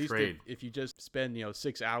 but at least trade. if you just spend,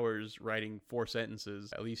 6 hours writing 4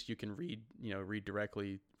 sentences, at least you can read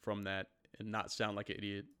directly from that and not sound like an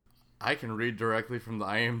idiot. I can read directly from the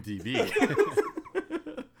IMDb.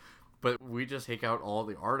 But we just take out all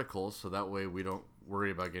the articles so that way we don't worry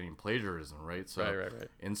about getting plagiarism, right? So Right.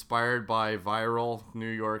 Inspired by viral New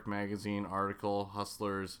York Magazine article,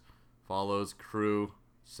 Hustlers follows crew,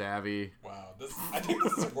 savvy, Wow, I think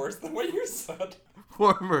this is worse than what you said.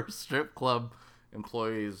 former strip club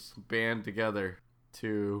employees band together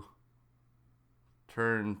to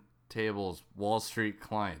turn tables, Wall Street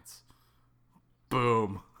clients.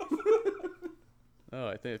 Boom. Oh,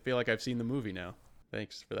 I feel like I've seen the movie now.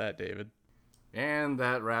 Thanks for that, David. And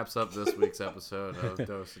that wraps up this week's episode of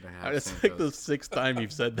Dose and a Half. It's like the 6th time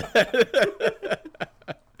you've said that.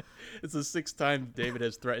 It's the 6th time David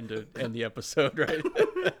has threatened to end the episode, right?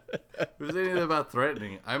 There's anything about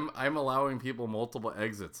threatening. I'm allowing people multiple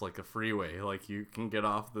exits like a freeway. Like, you can get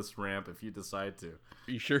off this ramp if you decide to.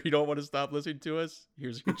 Are you sure you don't want to stop listening to us?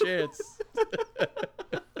 Here's your chance.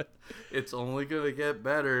 It's only gonna get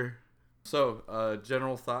better. So,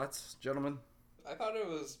 general thoughts, gentlemen? I thought it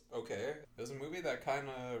was okay. It was a movie that kind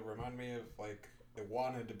of reminded me of, like, it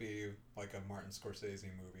wanted to be like a Martin Scorsese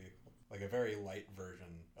movie, like a very light version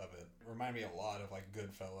of it. It reminded me a lot of, like,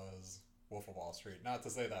 Goodfellas, Wolf of Wall Street. Not to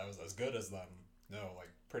say that I was as good as them. No, like,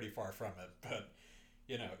 pretty far from it. But,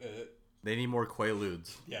 They need more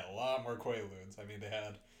Quaaludes. yeah, a lot more Quaaludes. I mean, they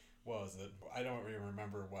had, what was it? I don't even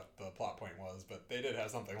remember what the plot point was, but they did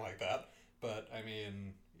have something like that. But, I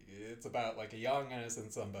mean, it's about, like, a young,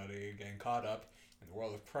 innocent somebody getting caught up in the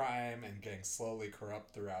world of crime and getting slowly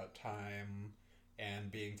corrupt throughout time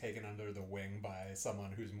and being taken under the wing by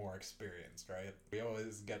someone who's more experienced, right? We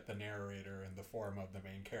always get the narrator in the form of the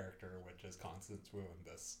main character, which is Constance Wu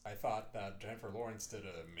in this. I thought that Jennifer Lawrence did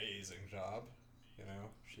an amazing job,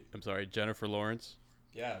 I'm sorry, Jennifer Lawrence?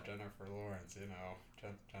 Yeah, Jennifer Lawrence,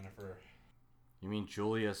 Jennifer, You mean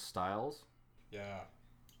Julia Stiles? yeah,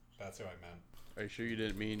 that's who I meant. Are you sure you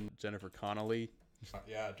didn't mean Jennifer Connelly?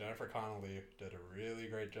 Yeah, Jennifer Connelly did a really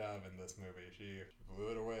great job in this movie. She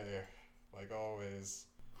blew it away, like always.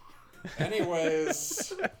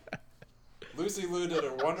 Anyways, Lucy Liu did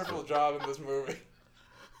a wonderful job in this movie.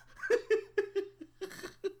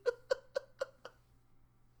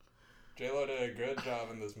 J-Lo did a good job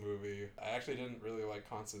in this movie. I actually didn't really like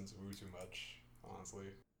Constance Wu too much, honestly.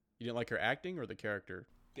 You didn't like her acting or the character?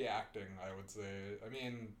 The acting, I would say. I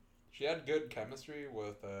mean, she had good chemistry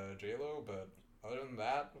with J-Lo, but Other than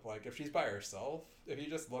that, like if she's by herself, if you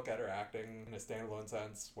just look at her acting in a standalone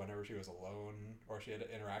sense, whenever she was alone or she had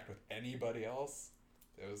to interact with anybody else,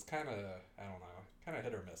 it was kind of, I don't know, kind of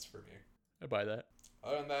hit or miss for me. I buy that.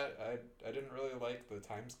 Other than that, I didn't really like the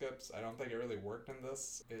time skips. I don't think it really worked in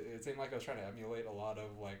this. It seemed like I was trying to emulate a lot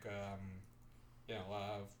of like, a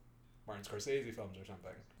lot of Martin Scorsese films or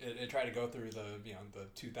something. It tried to go through the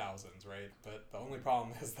 2000s, right? But the only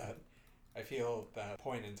problem is that I feel that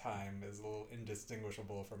point in time is a little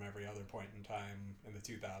indistinguishable from every other point in time in the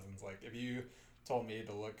 2000s. Like if you told me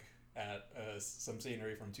to look at some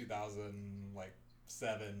scenery from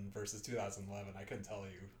 2007 versus 2011, I couldn't tell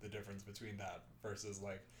you the difference between that versus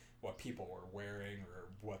like what people were wearing or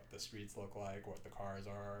what the streets look like, what the cars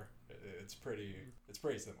are. It's pretty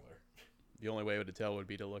similar. The only way to tell would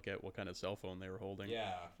be to look at what kind of cell phone they were holding.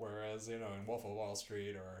 Yeah, whereas, in Wolf of Wall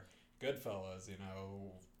Street or Goodfellas,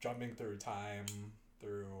 jumping through time,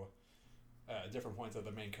 through different points of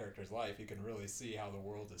the main character's life, you can really see how the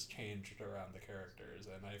world has changed around the characters.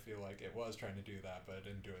 And I feel like it was trying to do that, but it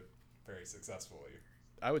didn't do it very successfully.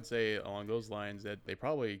 I would say along those lines that they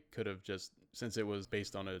probably could have just, since it was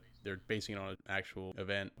they're basing it on an actual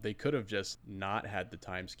event, they could have just not had the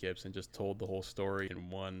time skips and just told the whole story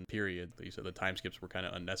in one period. So the time skips were kind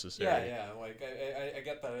of unnecessary. Yeah, like I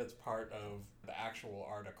get that it's part of the actual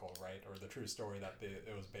article, right, or the true story that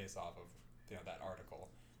it was based off of, that article.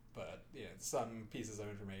 But some pieces of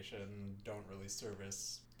information don't really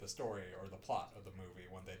service the story or the plot of the movie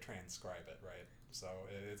when they transcribe it, right? So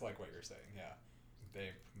it's like what you're saying, yeah.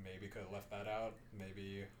 They maybe could have left that out.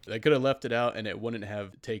 Maybe they could have left it out, and it wouldn't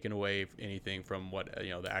have taken away anything from what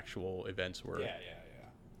the actual events were. Yeah.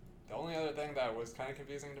 The only other thing that was kind of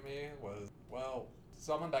confusing to me was, well,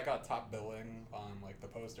 someone that got top billing on like the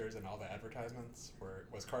posters and all the advertisements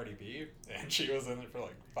was Cardi B, and she was in it for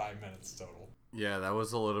like 5 minutes total. Yeah, that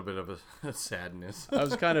was a little bit of a sadness. I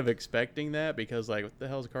was kind of expecting that because like, what the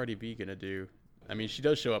hell is Cardi B gonna do? I mean, she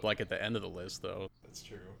does show up like at the end of the list though. That's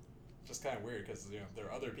true. Just kind of weird because there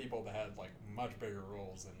are other people that had like much bigger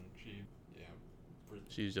roles, and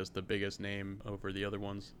she's just the biggest name over the other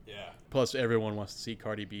ones. Yeah. Plus, everyone wants to see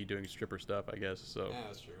Cardi B doing stripper stuff, I guess. So yeah,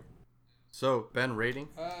 that's true. So Ben, rating?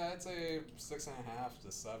 I'd say 6.5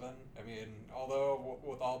 to 7. I mean, although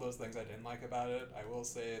with all those things I didn't like about it, I will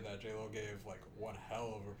say that J-Lo gave like one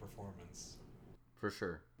hell of a performance. For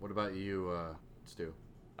sure. What about you, Stu?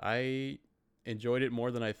 I enjoyed it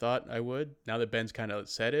more than I thought I would. Now that Ben's kind of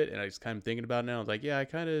said it, and I was kind of thinking about it now, I was like, yeah, I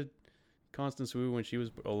kind of, Constance Wu, when she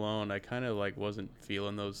was alone, I kind of like wasn't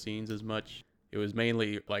feeling those scenes as much. It was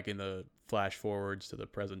mainly like in the flash forwards to the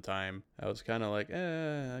present time. I was kind of like,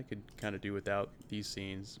 I could kind of do without these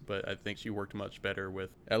scenes, but I think she worked much better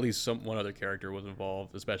with at least one other character was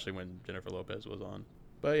involved, especially when Jennifer Lopez was on.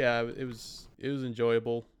 But yeah, it was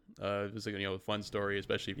enjoyable. It was a fun story,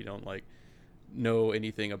 especially if you don't like know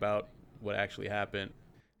anything about what actually happened.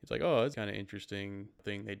 It's like, oh, it's kind of interesting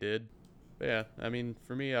thing they did. But yeah, I mean,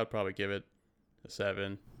 for me, I'd probably give it a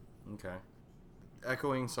 7. Okay.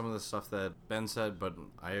 Echoing some of the stuff that Ben said, but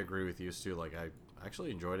I agree with you, Stu. Like, I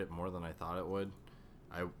actually enjoyed it more than I thought it would.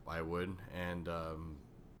 I would, and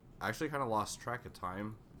I actually kind of lost track of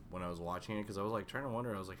time when I was watching it because I was like trying to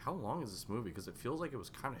wonder. I was like, how long is this movie? Because it feels like it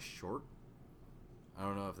was kind of short. I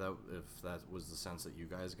don't know if that was the sense that you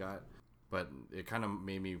guys got, but it kind of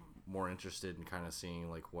made me more interested in kind of seeing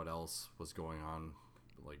like what else was going on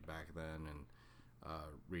like back then, and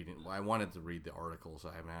reading. I wanted to read the article, so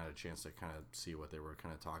I haven't had a chance to kind of see what they were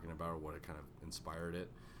kind of talking about or what it kind of inspired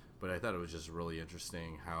it. But I thought it was just really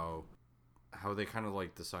interesting how they kind of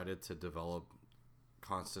like decided to develop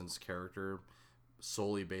Constance's character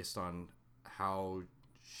solely based on how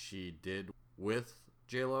she did with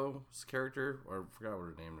J-Lo's character, or I forgot what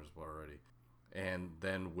her name was already, and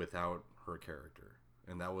then without her character.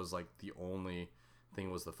 And that was like the only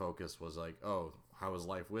thing was the focus was like, oh, how was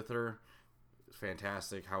life with her?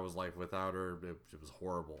 Fantastic. How was life without her? It was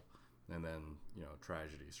horrible. And then,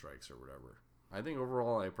 tragedy strikes or whatever. I think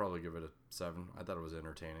overall I'd probably give it a 7. I thought it was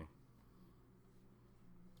entertaining.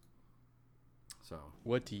 So,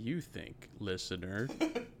 what do you think, listener?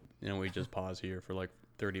 And we just pause here for like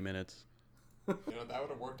 30 minutes. That would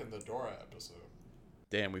have worked in the Dora episode.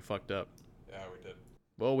 Damn, we fucked up. Yeah, we did.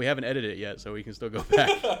 Well, we haven't edited it yet, so we can still go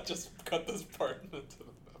back. Just cut this part into the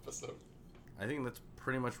episode. I think that's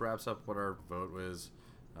pretty much wraps up what our vote was.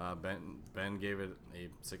 Ben gave it a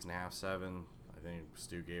 6.5, 7. I think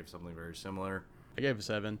Stu gave something very similar. I gave it a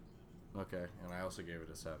 7. Okay, and I also gave it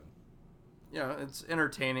a 7. Yeah, it's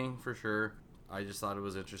entertaining for sure. I just thought it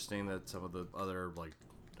was interesting that some of the other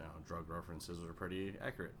drug references were pretty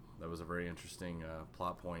accurate. That was a very interesting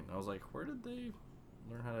plot point. And I was like, where did they,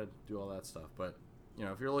 learn how to do all that stuff. But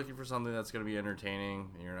if you're looking for something that's going to be entertaining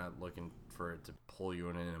and you're not looking for it to pull you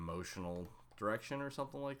in an emotional direction or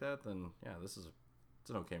something like that, then yeah, it's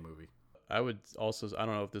an okay movie. I would also, I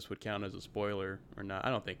don't know if this would count as a spoiler or not. I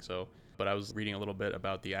don't think so. But I was reading a little bit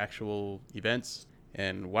about the actual events,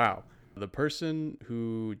 and wow, the person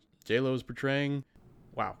who J-Lo is portraying,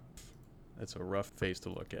 wow, that's a rough face to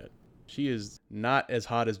look at. She is not as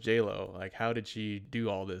hot as J-Lo. Like, how did she do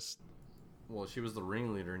all this? Well, she was the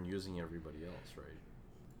ringleader in using everybody else, right?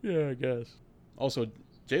 Yeah, I guess. Also,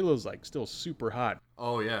 J-Lo's like still super hot.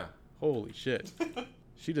 Oh yeah. Holy shit.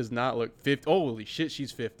 She does not look 50. Holy shit,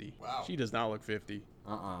 she's 50. Wow. She does not look 50.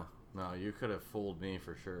 No, you could have fooled me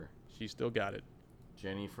for sure. She still got it.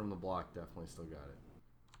 Jenny from the block definitely still got it.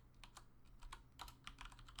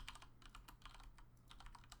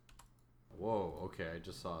 Whoa, okay, I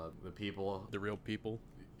just saw the people. The real people.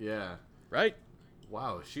 Yeah. Right?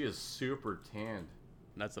 Wow, she is super tanned.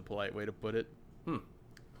 That's a polite way to put it.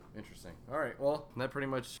 Interesting. All right, well, that pretty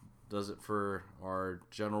much does it for our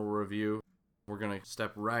general review. We're going to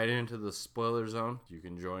step right into the spoiler zone. You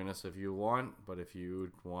can join us if you want, but if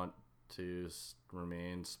you want to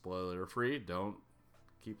remain spoiler free, don't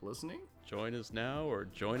keep listening. Join us now or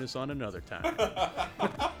join us on another time.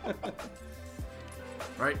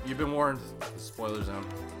 All right, you've been warned. The spoiler zone.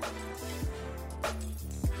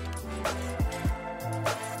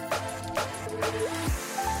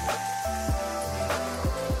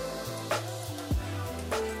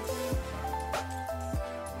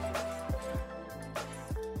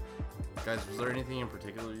 Guys, was there anything in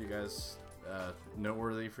particular you guys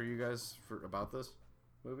noteworthy for you guys about this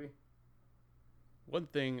movie? One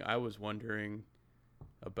thing I was wondering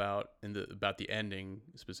about about the ending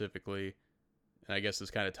specifically, and I guess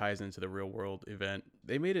this kind of ties into the real world event.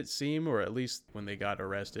 They made it seem, or at least when they got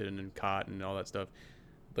arrested and then caught and all that stuff,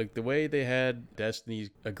 like the way they had Destiny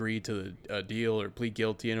agree to the deal or plead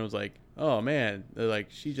guilty, and it was like, oh man, like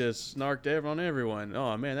she just snarked on everyone.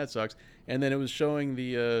 Oh man, that sucks. And then it was showing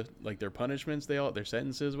the like their punishments, their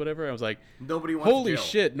sentences, whatever. I was like, nobody went holy to jail.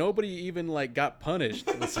 shit, nobody even like got punished.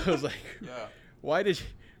 So I was like, Yeah. why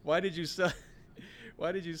did you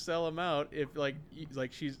sell him out if like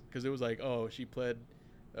she's, because it was like, oh, she pled,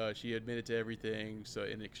 she admitted to everything, so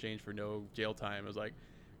in exchange for no jail time. I was like,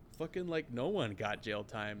 fucking like no one got jail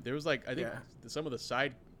time. There was like, I think some of the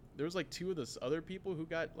side, there was like two of the other people who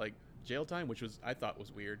got like jail time, which was, I thought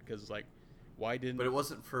was weird, because like, why didn't? But it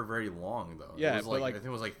wasn't for very long though. Yeah, it was but I think it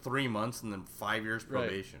was like 3 months and then 5 years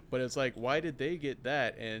probation. Right. But it's like, why did they get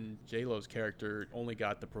that and J-Lo's character only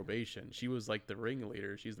got the probation? She was like the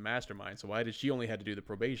ringleader. She's the mastermind. So why did she only had to do the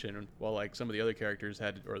probation, while like some of the other characters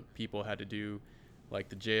or people had to do like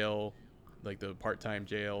the jail, like the part-time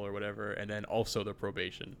jail or whatever, and then also the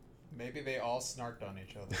probation? Maybe they all snarked on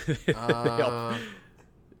each other.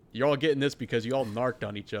 You're all getting this because you all narked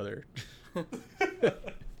on each other.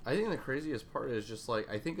 I think the craziest part is just like,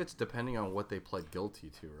 I think it's depending on what they pled guilty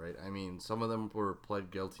to, right? I mean, some of them were pled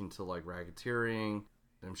guilty to like racketeering.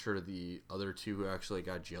 I'm sure the other two who actually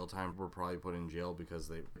got jail time were probably put in jail because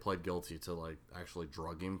they pled guilty to like actually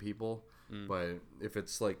drugging people. But if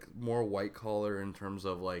it's like more white collar in terms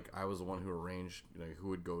of like, I was the one who arranged, who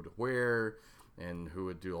would go to where and who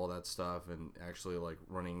would do all that stuff, and actually like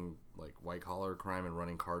running like white collar crime and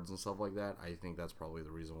running cards and stuff like that, I think that's probably the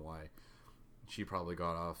reason why she probably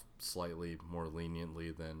got off slightly more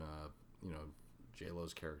leniently than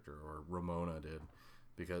J-Lo's character or Ramona did.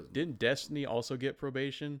 Because Didn't Destiny also get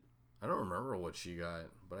probation? I don't remember what she got,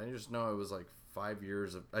 but I just know it was like 5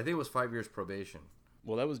 years I think it was 5 years probation.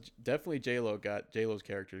 Well, that was definitely J-Lo's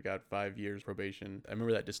character got 5 years probation. I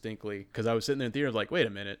remember that distinctly because I was sitting there in theater like, wait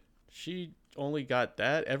a minute, she only got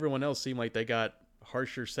that? Everyone else seemed like they got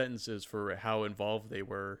harsher sentences for how involved they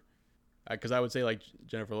were. Because I would say like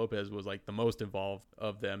Jennifer Lopez was like the most involved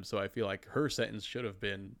of them, so I feel like her sentence should have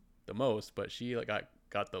been the most, but she like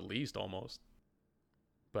got the least almost.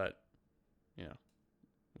 But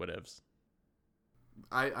whatevs.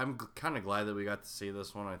 I'm kind of glad that we got to see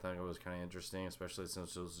this one. I thought it was kind of interesting, especially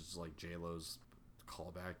since it was just like J-Lo's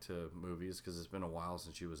callback to movies, because it's been a while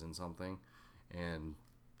since she was in something, and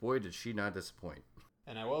boy did she not disappoint.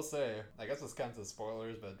 And I will say, I guess this counts as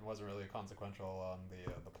spoilers, but it wasn't really consequential on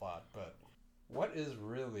the plot. But what is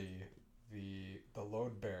really the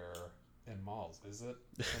load bearer in malls? Is it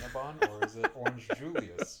Cinnabon or is it Orange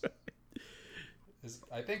Julius?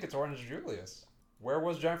 I think it's Orange Julius. Where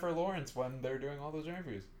was Jennifer Lawrence when they're doing all those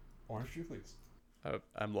interviews? Orange Julius.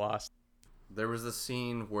 I'm lost. There was this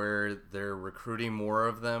scene where they're recruiting more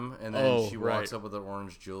of them, and then she walks up with an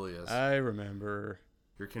Orange Julius. I remember.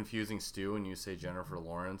 You're confusing Stu when you say Jennifer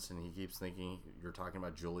Lawrence, and he keeps thinking you're talking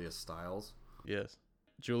about Julia Stiles. Yes.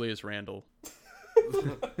 Julius Randle.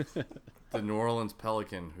 The New Orleans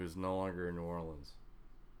Pelican, who's no longer in New Orleans.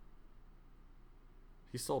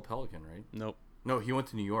 He's still a Pelican, right? Nope. No, he went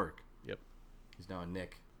to New York. Yep. He's now a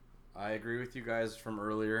Knick. I agree with you guys from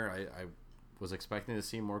earlier. I was expecting to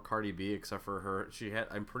see more Cardi B, except for her.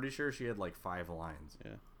 I'm pretty sure she had like 5 lines.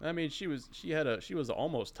 Yeah. I mean, she was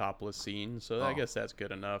almost topless scene, so I Oh. guess that's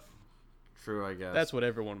good enough. True, I guess. That's what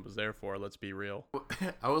everyone was there for. Let's be real.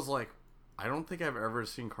 I was like, I don't think I've ever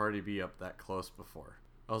seen Cardi B up that close before.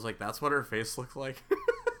 I was like, that's what her face looked like.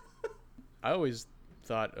 I always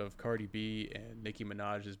thought of Cardi B and Nicki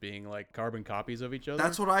Minaj as being like carbon copies of each other.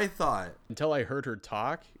 That's what I thought. Until I heard her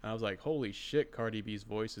talk, I was like, holy shit, Cardi B's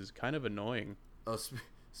voice is kind of annoying. Oh,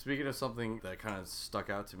 speaking of something that kind of stuck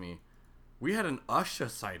out to me, we had an Usher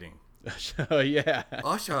sighting. Oh, yeah.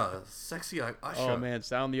 Usher, sexy like Usher. Oh, man,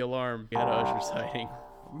 sound the alarm. We had an Usher sighting.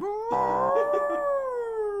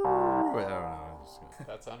 Wait, I don't know. I'm just gonna...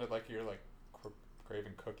 That sounded like you're like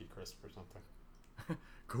craving Cookie Crisp or something.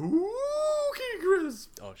 Cookie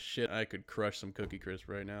Crisp. Oh, shit, I could crush some Cookie Crisp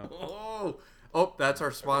right now. Oh, that's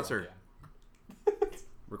our sponsor. Everyone can.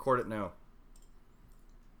 Record it now.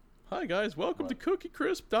 Hi, guys. Welcome to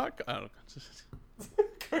CookieCrisp.com. I don't know.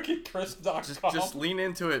 CookieCrisp.com. Just lean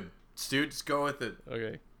into it, Stu. Just go with it.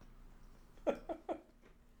 Okay.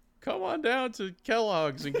 Come on down to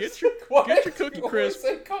Kellogg's and get your What? Cookie What Crisp.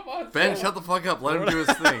 was it? Come on, Ben, Phil. shut the fuck up. Let him do his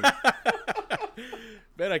thing.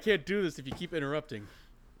 Man, I can't do this if you keep interrupting.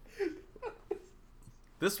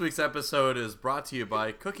 This week's episode is brought to you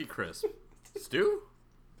by Cookie Crisp. Stu?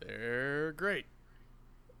 They're great.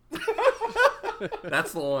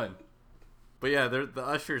 That's the one. But yeah, the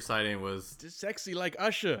Usher sighting was. Just sexy like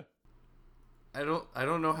Usher. I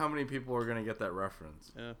don't know how many people are gonna get that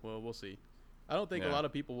reference. Yeah, well, we'll see. I don't think a Yeah. lot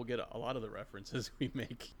of people will get a lot of the references we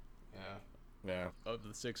make. Yeah. Yeah. Of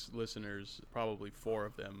the 6 listeners, probably 4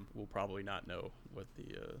 of them will probably not know what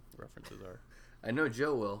the references are. I know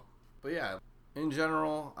Joe will. But yeah, in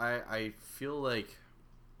general, I feel like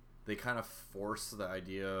they kind of forced the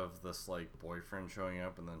idea of this like boyfriend showing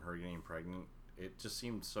up and then her getting pregnant. It just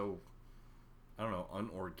seemed so, I don't know,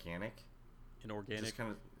 unorganic. Inorganic. Just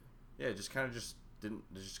kind of, yeah, it just kind of just didn't.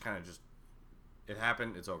 It just kind of just, it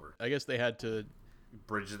happened. It's over. I guess they had to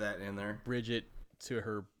Bridge that in there. bridge it to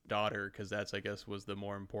her daughter because that's, I guess, was the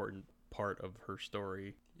more important part of her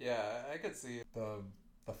story. Yeah, I could see the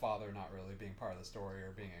father not really being part of the story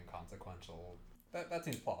or being inconsequential. That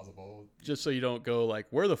seems plausible. Just so you don't go like,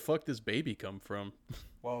 where the fuck does baby come from?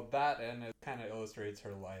 Well, that and it kind of illustrates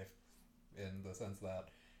her life in the sense that,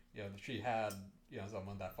 you know, she had, you know,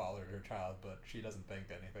 someone that fathered her child, but she doesn't think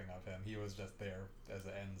anything of him. He was just there as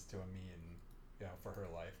an ends to a mean, you know, for her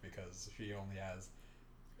life because she only has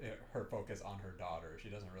her focus on her daughter. She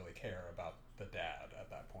doesn't really care about the dad at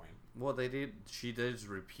that point. Well, she did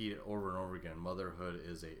repeat it over and over again. Motherhood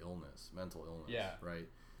is a illness, mental illness. Yeah. Right.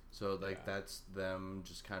 So like that's them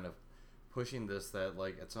just kind of pushing this that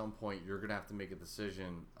like at some point you're gonna have to make a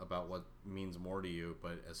decision about what means more to you.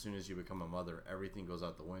 But as soon as you become a mother, everything goes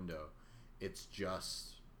out the window. It's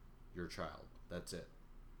just your child. That's it.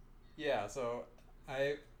 Yeah. So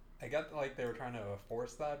I get like they were trying to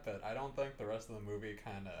force that, but I don't think the rest of the movie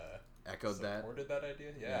kind of Echoed that. supported that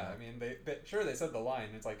idea. Yeah, Yeah. I mean, they said the line.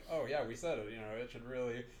 It's like, oh yeah, we said it. You know, it should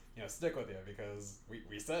really, you know, stick with you because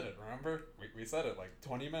we said it. Remember, we said it like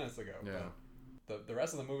 20 minutes ago. Yeah. But the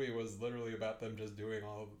rest of the movie was literally about them just doing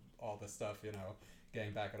all this stuff. You know,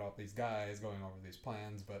 getting back at all these guys, going over these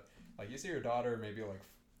plans. But like you see your daughter maybe like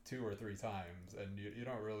 2 or 3 times, and you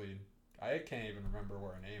don't really. I can't even remember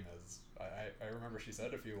what her name is. I remember she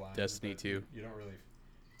said a few lines. Destiny but 2. You don't really.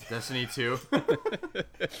 Destiny 2.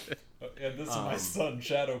 And this is my son,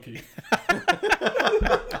 Shadowkey.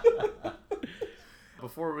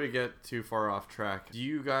 Before we get too far off track, do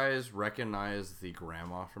you guys recognize the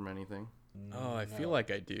grandma from anything? Oh, I feel like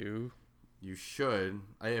I do. You should.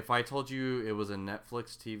 If I told you it was a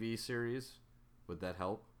Netflix TV series, would that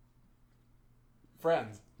help?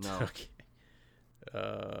 Friends. No. Okay.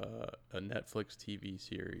 A Netflix TV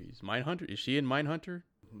series. Mindhunter? Is she in Mindhunter?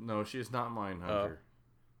 No, she's not Mindhunter.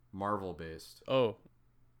 Marvel based. Oh,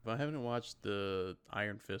 I haven't watched the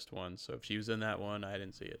Iron Fist one, so if she was in that one, I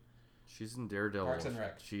didn't see it. She's in Daredevil. Parks and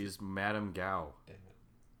Rec. She's Madame Gao. Damn it.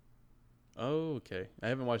 Oh, okay. I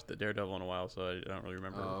haven't watched the Daredevil in a while, so I don't really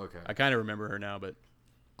remember. Oh, okay. I kind of remember her now, but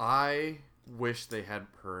I wish they had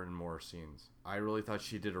her in more scenes. I really thought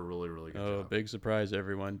she did a really, really good job. big surprise,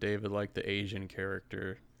 everyone. David liked the Asian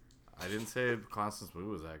character. I didn't say Constance Wu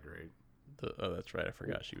was that great. That's right. I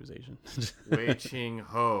forgot she was Asian. Wei Ching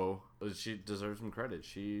Ho, she deserves some credit.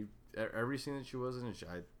 Every scene that she was in,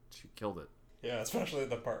 she killed it. Yeah, especially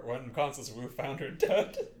the part when Constance Wu found her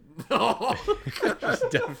dead. Just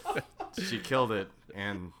def- She killed it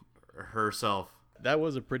and herself. that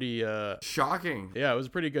was a pretty Shocking. yeah, it was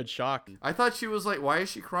a pretty good shock. I thought she was like, why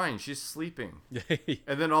is she crying? She's sleeping.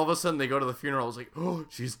 And then all of a sudden they go to the funeral. I was like, oh,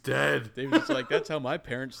 she's dead. They were just like, that's how my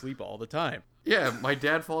parents sleep all the time. Yeah, my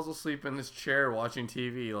dad falls asleep in this chair watching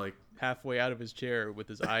TV. Like, Halfway out of his chair with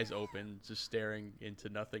his eyes open, just staring into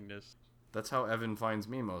nothingness. that's how Evan finds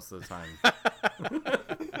me most of the time.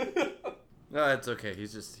 No, it's okay.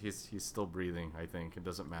 He's still breathing, I think. It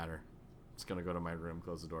doesn't matter. I'm just gonna go to my room,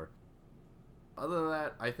 close the door. Other than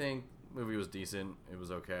that, I think the movie was decent. It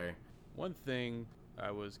was okay. One thing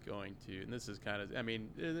I was going to, and this is kind of, I mean,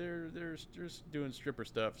 they're just doing stripper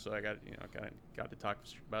stuff, so I got got to talk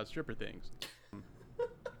about stripper things.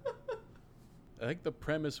 I think the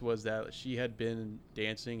premise was that she had been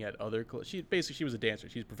dancing at other she was a dancer.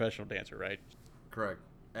 She's a professional dancer, right? Correct.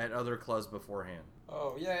 At other clubs beforehand.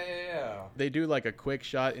 Oh, yeah. They do like a quick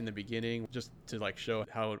shot in the beginning just to like show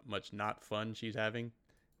how much not fun she's having,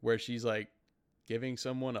 where she's like giving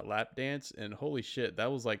someone a lap dance, and holy shit,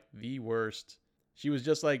 that was like the worst. She was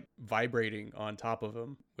just like vibrating on top of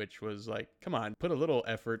him, which was like, come on, put a little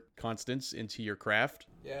effort, Constance, into your craft.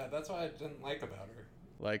 Yeah, that's what I didn't like about her.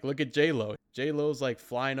 Like, look at J-Lo. J-Lo's like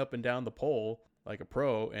flying up and down the pole like a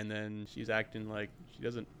pro, and then she's acting like she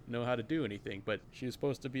doesn't know how to do anything, but she was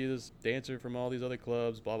supposed to be this dancer from all these other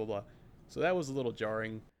clubs, blah, blah, blah. So that was a little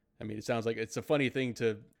jarring. I mean, it sounds like it's a funny thing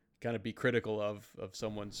to kind of be critical of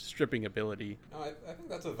someone's stripping ability. No, I think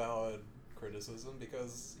that's a valid criticism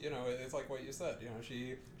because, you know, it's like what you said. You know,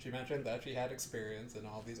 she mentioned that she had experience in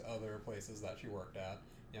all these other places that she worked at.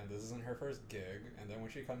 You know, this isn't her first gig, and then when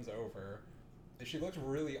she comes over, she looked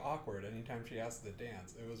really awkward anytime she asked to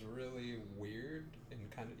dance. It was really weird and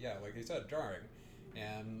kind of, yeah, like you said, jarring.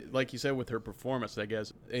 And like you said with her performance, I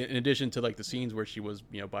guess, in addition to like the scenes where she was,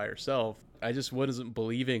 you know, by herself, I just wasn't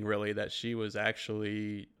believing really that she was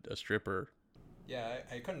actually a stripper. yeah,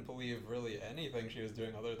 I couldn't believe really anything she was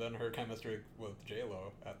doing other than her chemistry with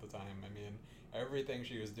J-Lo at the time. I mean, everything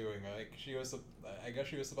she was doing, like I guess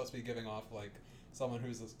she was supposed to be giving off like someone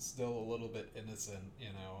who's still a little bit innocent, you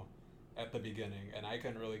know, at the beginning, and I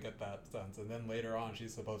couldn't really get that sense. And then later on,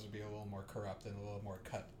 she's supposed to be a little more corrupt and a little more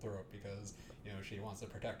cutthroat because, you know, she wants to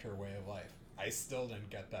protect her way of life. I still didn't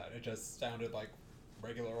get that. It just sounded like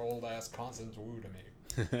regular old ass Constance Wu to me.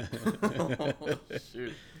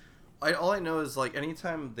 Shoot. All I know is, like,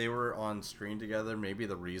 anytime they were on screen together, maybe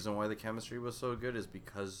the reason why the chemistry was so good is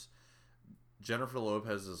because Jennifer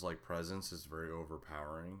Lopez's, like, presence is very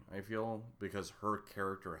overpowering, I feel, because her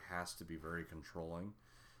character has to be very controlling.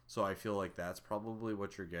 So I feel like that's probably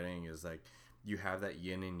what you're getting is, like, you have that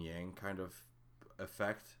yin and yang kind of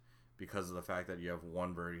effect because of the fact that you have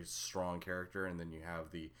one very strong character and then you have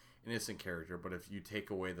the innocent character. But if you take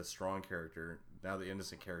away the strong character, now the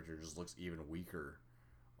innocent character just looks even weaker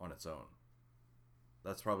on its own.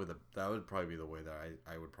 That would probably be the way that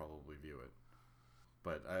I would probably view it.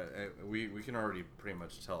 But we can already pretty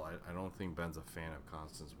much tell. I don't think Ben's a fan of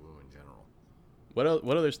Constance Wu in general.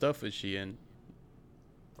 What other stuff is she in?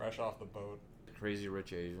 Fresh off the boat. Crazy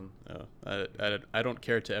Rich Asian. Oh, I don't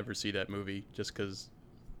care to ever see that movie just because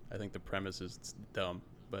I think the premise is dumb.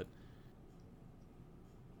 But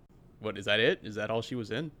what is that? Is that all she was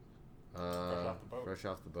in? Off the Boat. Fresh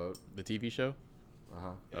Off the Boat. The TV show?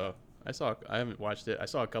 Uh-huh. Oh, I haven't watched it. I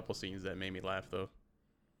saw a couple scenes that made me laugh though.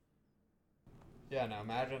 Yeah, now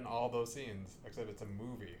imagine all those scenes, except it's a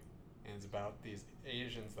movie, and it's about these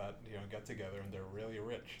Asians that, you know, get together and they're really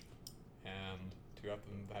rich, and two of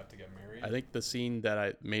them have to get married. I think the scenes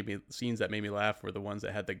that made me laugh were the ones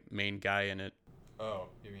that had the main guy in it. Oh,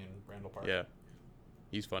 you mean Randall Park? Yeah,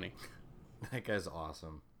 he's funny. That guy's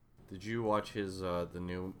awesome. Did you watch his the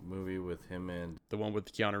new movie with him and The one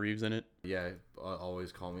with Keanu Reeves in it.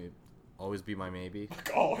 Always Be My Maybe?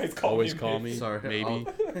 Always call me. Sorry, maybe.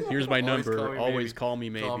 Here's my number. Always call me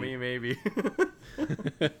maybe. Call me maybe.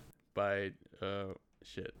 By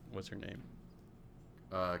shit. What's her name?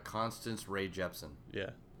 Constance Ray Jepsen.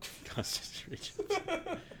 Yeah, Constance Regis.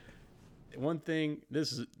 One thing.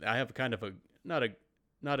 I have kind of a not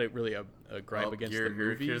a really a gripe against the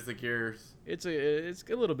movie. Here's the gears. It's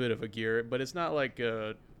a little bit of a gear, but it's not like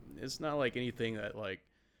anything that like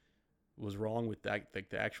was wrong with that, like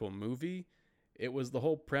the actual movie. It was the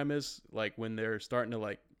whole premise, like when they're starting to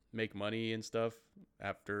like make money and stuff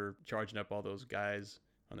after charging up all those guys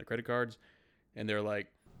on their credit cards, and they're like,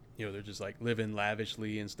 you know, they're just like living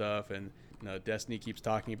lavishly and stuff, and you know, Destiny keeps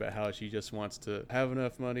talking about how she just wants to have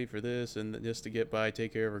enough money for this and just to get by,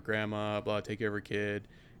 take care of her grandma, blah, take care of her kid,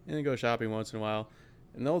 and then go shopping once in a while.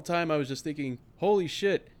 And the whole time I was just thinking, holy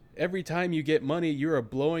shit, Every time you get money, you are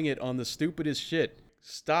blowing it on the stupidest shit.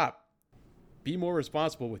 Stop. Be more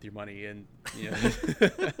responsible with your money, and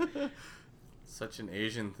Such an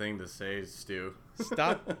Asian thing to say, Stu.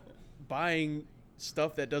 stop buying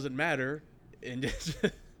stuff that doesn't matter. And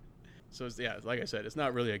so yeah, like I said, it's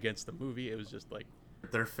not really against the movie. It was just like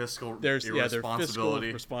Their fiscal their fiscal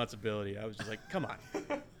irresponsibility. responsibility. I was just like, come on.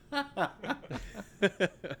 I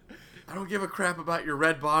don't give a crap about your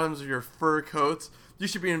red bottoms or your fur coats. You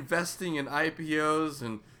should be investing in IPOs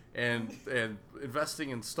and investing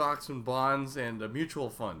in stocks and bonds and a mutual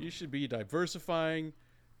fund. You should be diversifying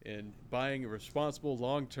and buying responsible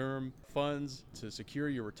long-term funds to secure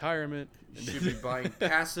your retirement. You should be buying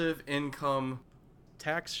passive income.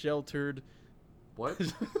 Tax sheltered. What?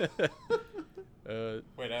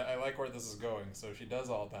 Wait, I like where this is going. So she does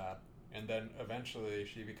all that, and then eventually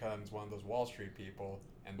she becomes one of those Wall Street people,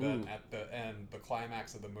 and then at the end, the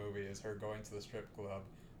climax of the movie is her going to the strip club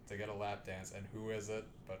to get a lap dance, and who is it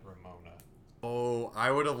but Ramona? Oh, I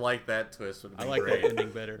would have liked that twist. Would have I been like great. that ending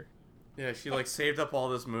better. Yeah, she like saved up all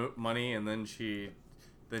this money, and then she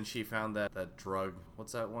found that drug.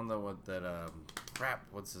 What's that one crap?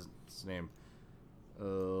 What's his name?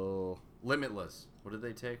 Oh, Limitless. What did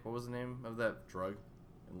they take? What was the name of that drug?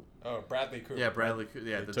 Oh, Bradley Cooper. Yeah, Bradley.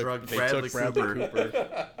 Yeah, They drug took Bradley Bradley Cooper.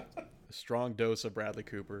 Cooper. A strong dose of Bradley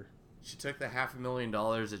Cooper. She took the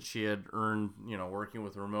 $500,000 that she had earned, working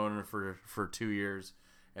with Ramona for 2 years,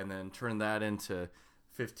 and then turned that into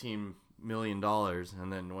 $15 million,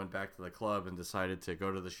 and then went back to the club and decided to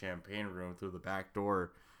go to the champagne room through the back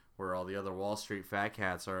door where all the other Wall Street fat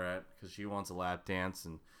cats are at, because she wants a lap dance.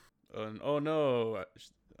 And Oh no,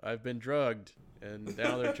 I've been drugged, and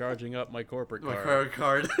now they're charging up my corporate my card.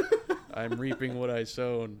 card. I'm reaping what I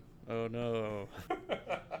sown. Oh no.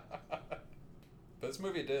 This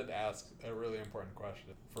movie did ask a really important question.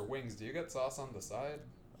 For wings, do you get sauce on the side?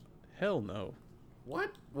 Hell no.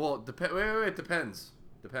 What? Well, wait, depends.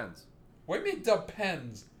 Depends. What do you mean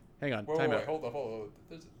depends? Hang on, Whoa, time wait, out. hold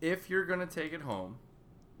on. If you're gonna take it home,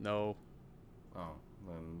 No. oh,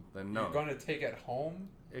 then no. You're going to take it home?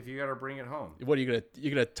 If you gotta bring it home, What are you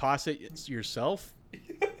gonna toss it yourself?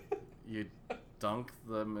 you dunk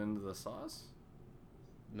them into the sauce.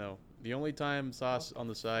 No. The only time sauce on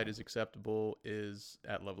the side is acceptable is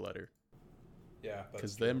at Love Letter. Yeah, that's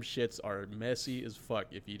Because true. them shits are messy as fuck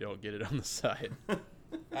if you don't get it on the side.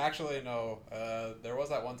 Actually, no. There was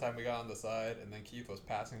that one time we got on the side, and then Keith was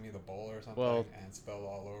passing me the bowl or something, Well- and it spilled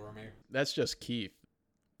all over me. That's just Keith.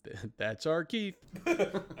 That's our Keith.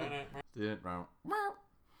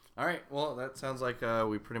 All right. Well, that sounds like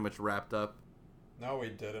we pretty much wrapped up. No, we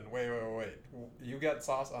didn't. Wait. You get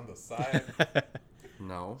sauce on the side?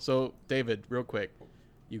 No. So, David, real quick.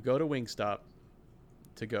 You go to Wingstop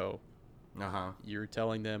to go. Uh-huh. You're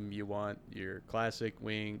telling them you want your classic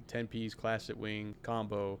wing, 10-piece classic wing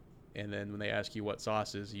combo, and then when they ask you what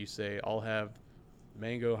sauces, you say, I'll have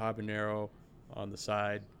mango habanero on the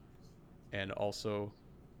side, and also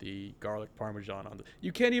the garlic parmesan on the...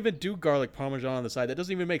 You can't even do garlic parmesan on the side. That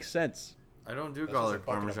doesn't even make sense. I don't do That's garlic just a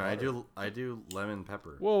bucket of parmesan. I do lemon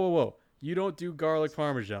pepper. Whoa. You don't do garlic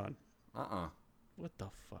parmesan. Uh-uh. What the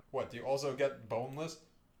fuck? What, do you also get boneless?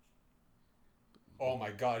 Oh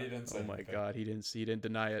my god, he didn't say Oh my anything. god, he didn't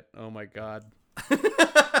deny it. Oh my god.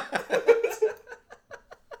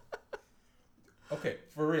 Okay,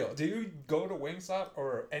 for real. Do you go to Wingstop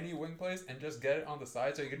or any wing place and just get it on the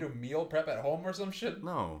side so you can do meal prep at home or some shit?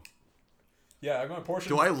 No. Yeah, I'm gonna portion.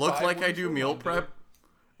 Do I look 5 like I wings do for meal one, dude. prep?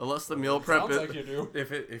 Unless the meal prep Sounds is, like you do.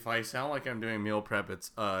 If I sound like I'm doing meal prep,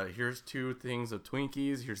 it's here's 2 things of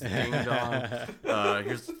Twinkies, here's the ding dong,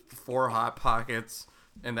 here's 4 hot pockets,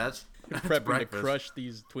 and that's Prepping breakfast. to crush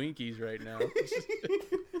these Twinkies right now.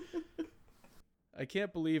 I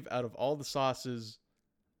can't believe out of all the sauces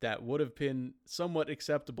that would have been somewhat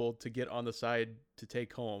acceptable to get on the side to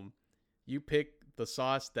take home, you pick the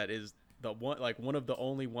sauce that is the one, like one of the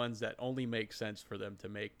only ones that only makes sense for them to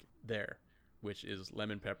make there, which is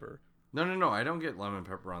lemon pepper. No, I don't get lemon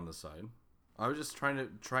pepper on the side. I was just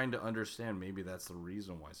trying to understand, maybe that's the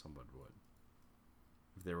reason why somebody would.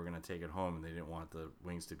 If they were going to take it home and they didn't want the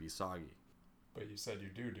wings to be soggy. But you said you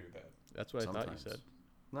do that. That's what I thought you Sometimes. said.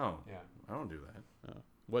 No, Yeah. I don't do that.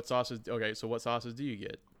 What sauces? Okay, so what sauces do you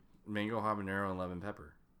get? Mango habanero and lemon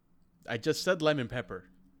pepper. I just said lemon pepper.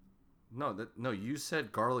 No, you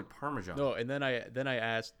said garlic parmesan. No, and then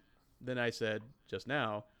I said just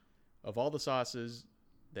now, of all the sauces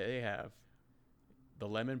that they have, the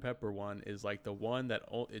lemon pepper one is like the one that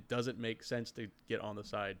it doesn't make sense to get on the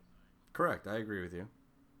side, Correct, I agree with you.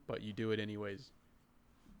 but you do it anyways.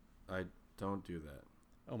 I don't do that.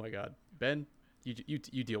 Oh my God, Ben, you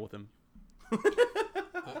deal with him.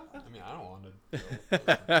 I mean, I don't want to deal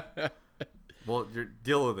with this. Well,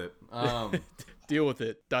 deal with it. Deal with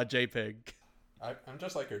it. .jpg. I'm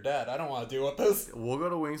just like your dad. I don't want to deal with this. We'll go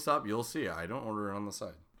to Wingstop. You'll see. I don't order it on the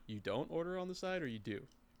side. You don't order on the side, or you do?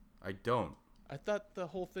 I don't. I thought the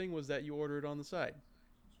whole thing was that you order it on the side.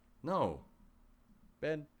 No.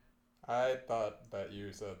 Ben, I thought that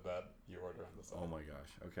you said that you order on the side. Oh my gosh.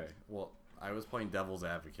 Okay. Well, I was playing devil's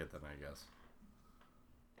advocate then, I guess.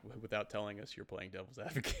 without telling us you're playing devil's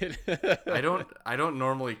advocate. I don't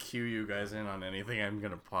normally cue you guys in on anything I'm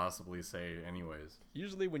gonna possibly say anyways.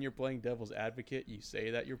 Usually when you're playing devil's advocate, you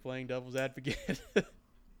say that you're playing devil's advocate.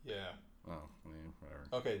 Yeah. Oh, I mean, whatever.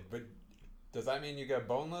 Okay, but does that mean you get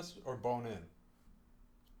boneless or bone in?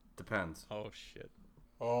 Depends. Oh shit.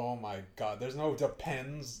 Oh my god, there's no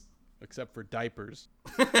depends. Except for diapers.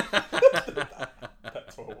 That's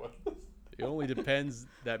what it was. The only depends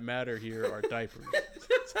that matter here are diapers.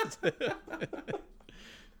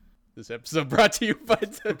 This episode brought to you by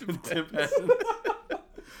Depends.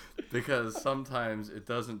 Because sometimes it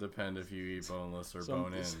doesn't depend if you eat boneless or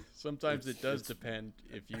bone in. Sometimes it does depend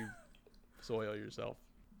if you soil yourself.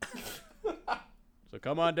 So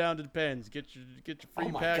come on down to Depends. Get your free Oh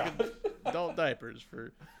my pack God. of adult diapers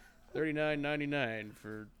for $39.99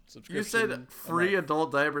 for subscription. You said free amount.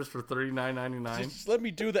 adult diapers for $39.99. Just let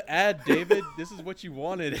me do the ad, David. This is what you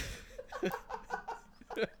wanted.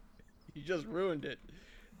 You just ruined it.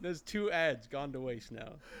 There's 2 ads gone to waste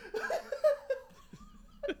now.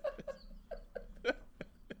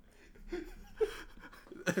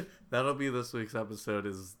 That'll be this week's episode.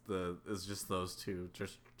 Is just those 2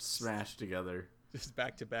 just smashed together. Just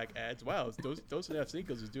back-to-back ads. Wow, Dos and F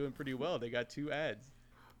Cinco's is doing pretty well. They got 2 ads.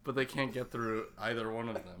 But they can't get through either one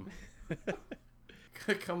of them.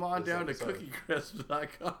 Come on down to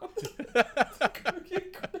cookiecrisp.com.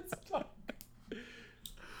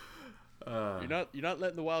 You're not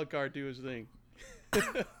letting the wild card do his thing.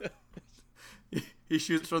 He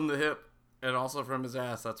shoots from the hip and also from his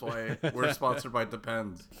ass. That's why we're sponsored by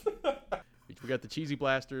Depends. We got the cheesy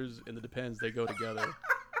blasters and the Depends. They go together.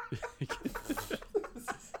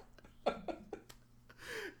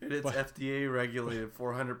 And it's FDA regulated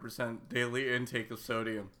 400% daily intake of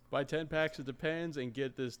sodium. Buy 10 packs of Depends and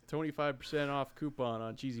get this 25% off coupon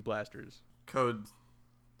on cheesy blasters. Code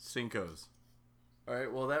Cincos. All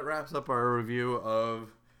right, well, that wraps up our review of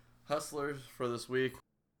Hustlers for this week.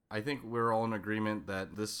 I think we're all in agreement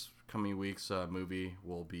that this coming week's movie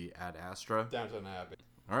will be Ad Astra. Downton Abbey.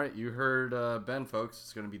 All right, you heard Ben, folks.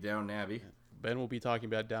 It's going to be Downton Abbey. Ben will be talking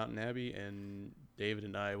about Downton Abbey, and David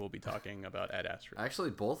and I will be talking about Ad Astra.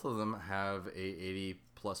 Actually, both of them have a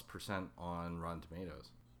 80+% on Rotten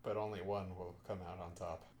Tomatoes. But only one will come out on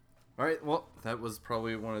top. All right, well, that was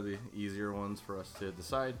probably one of the easier ones for us to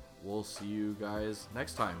decide. We'll see you guys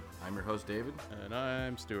next time. I'm your host, David. And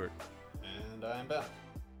I'm Stuart. And I'm Ben.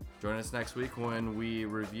 Join us next week when we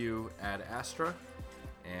review Ad Astra.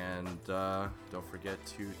 And don't forget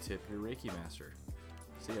to tip your Reiki master.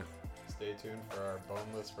 See ya. Stay tuned for our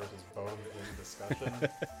boneless versus bone-in discussion.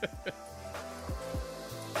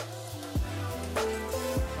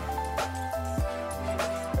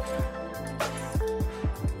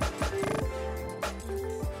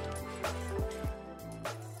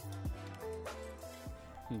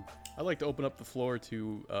 I'd like to open up the floor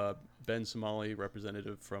to Ben Somali,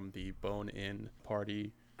 representative from the Bone In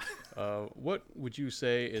Party. What would you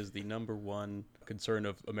say is the number one concern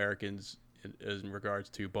of Americans in regards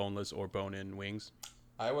to boneless or bone-in wings?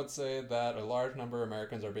 I would say that a large number of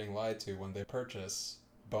Americans are being lied to when they purchase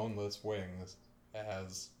boneless wings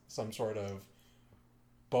as some sort of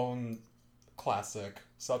bone classic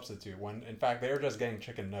substitute, when in fact they're just getting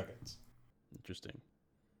chicken nuggets. Interesting.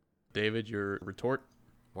 David, your retort?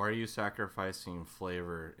 Why are you sacrificing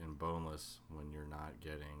flavor in boneless when you're not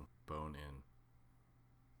getting bone in?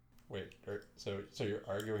 Wait, so you're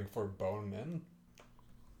arguing for bone in?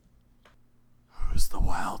 Who's the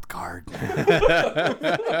wild card?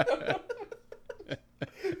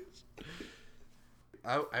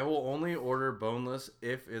 I will only order boneless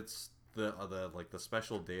if it's the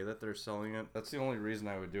special day that they're selling it. That's the only reason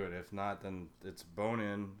I would do it. If not, then it's bone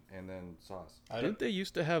in and then sauce. Didn't they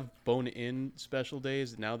used to have bone-in special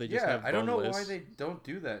days? Now they just have boneless. I don't know why they don't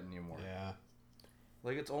do that anymore. Yeah.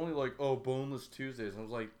 Like, it's only like, oh, boneless Tuesdays. I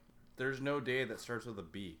was like, there's no day that starts with a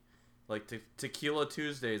B. Like, Tequila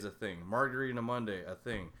Tuesday is a thing. Margarita Monday, a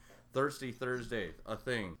thing. Thirsty Thursday, a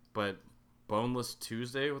thing. But boneless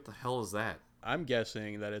Tuesday? What the hell is that? I'm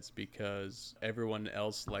guessing that it's because everyone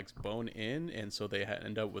else likes bone-in, and so they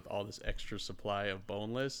end up with all this extra supply of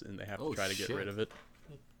boneless, and they have to try to get rid of it.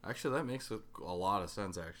 Actually, that makes a lot of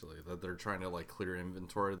sense, actually, that they're trying to, like, clear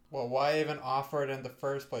inventory. Well, why even offer it in the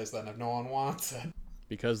first place then if no one wants it?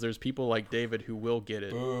 Because there's people like David who will get it.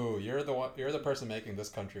 Boo, you're the person making this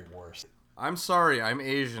country worse. I'm sorry, I'm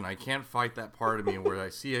Asian. I can't fight that part of me where I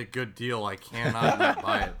see a good deal, I cannot not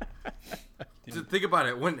buy it. Just think about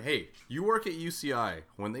it. Hey, you work at UCI.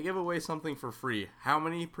 When they give away something for free, how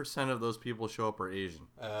many % of those people show up are Asian?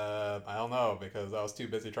 I don't know, because I was too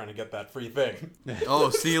busy trying to get that free thing. Oh,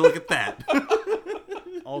 see, look at that.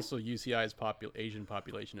 Also, UCI's Asian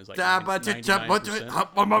population is like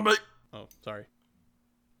 99%. Oh, sorry.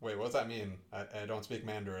 Wait, what does that mean? I don't speak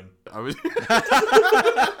Mandarin.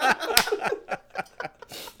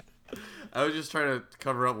 I was just trying to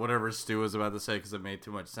cover up whatever Stu was about to say because it made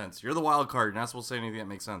too much sense. You're the wild card. You're not supposed to say anything that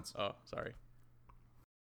makes sense. Oh, sorry.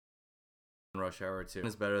 Rush Hour 2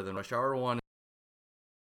 is better than Rush Hour 1.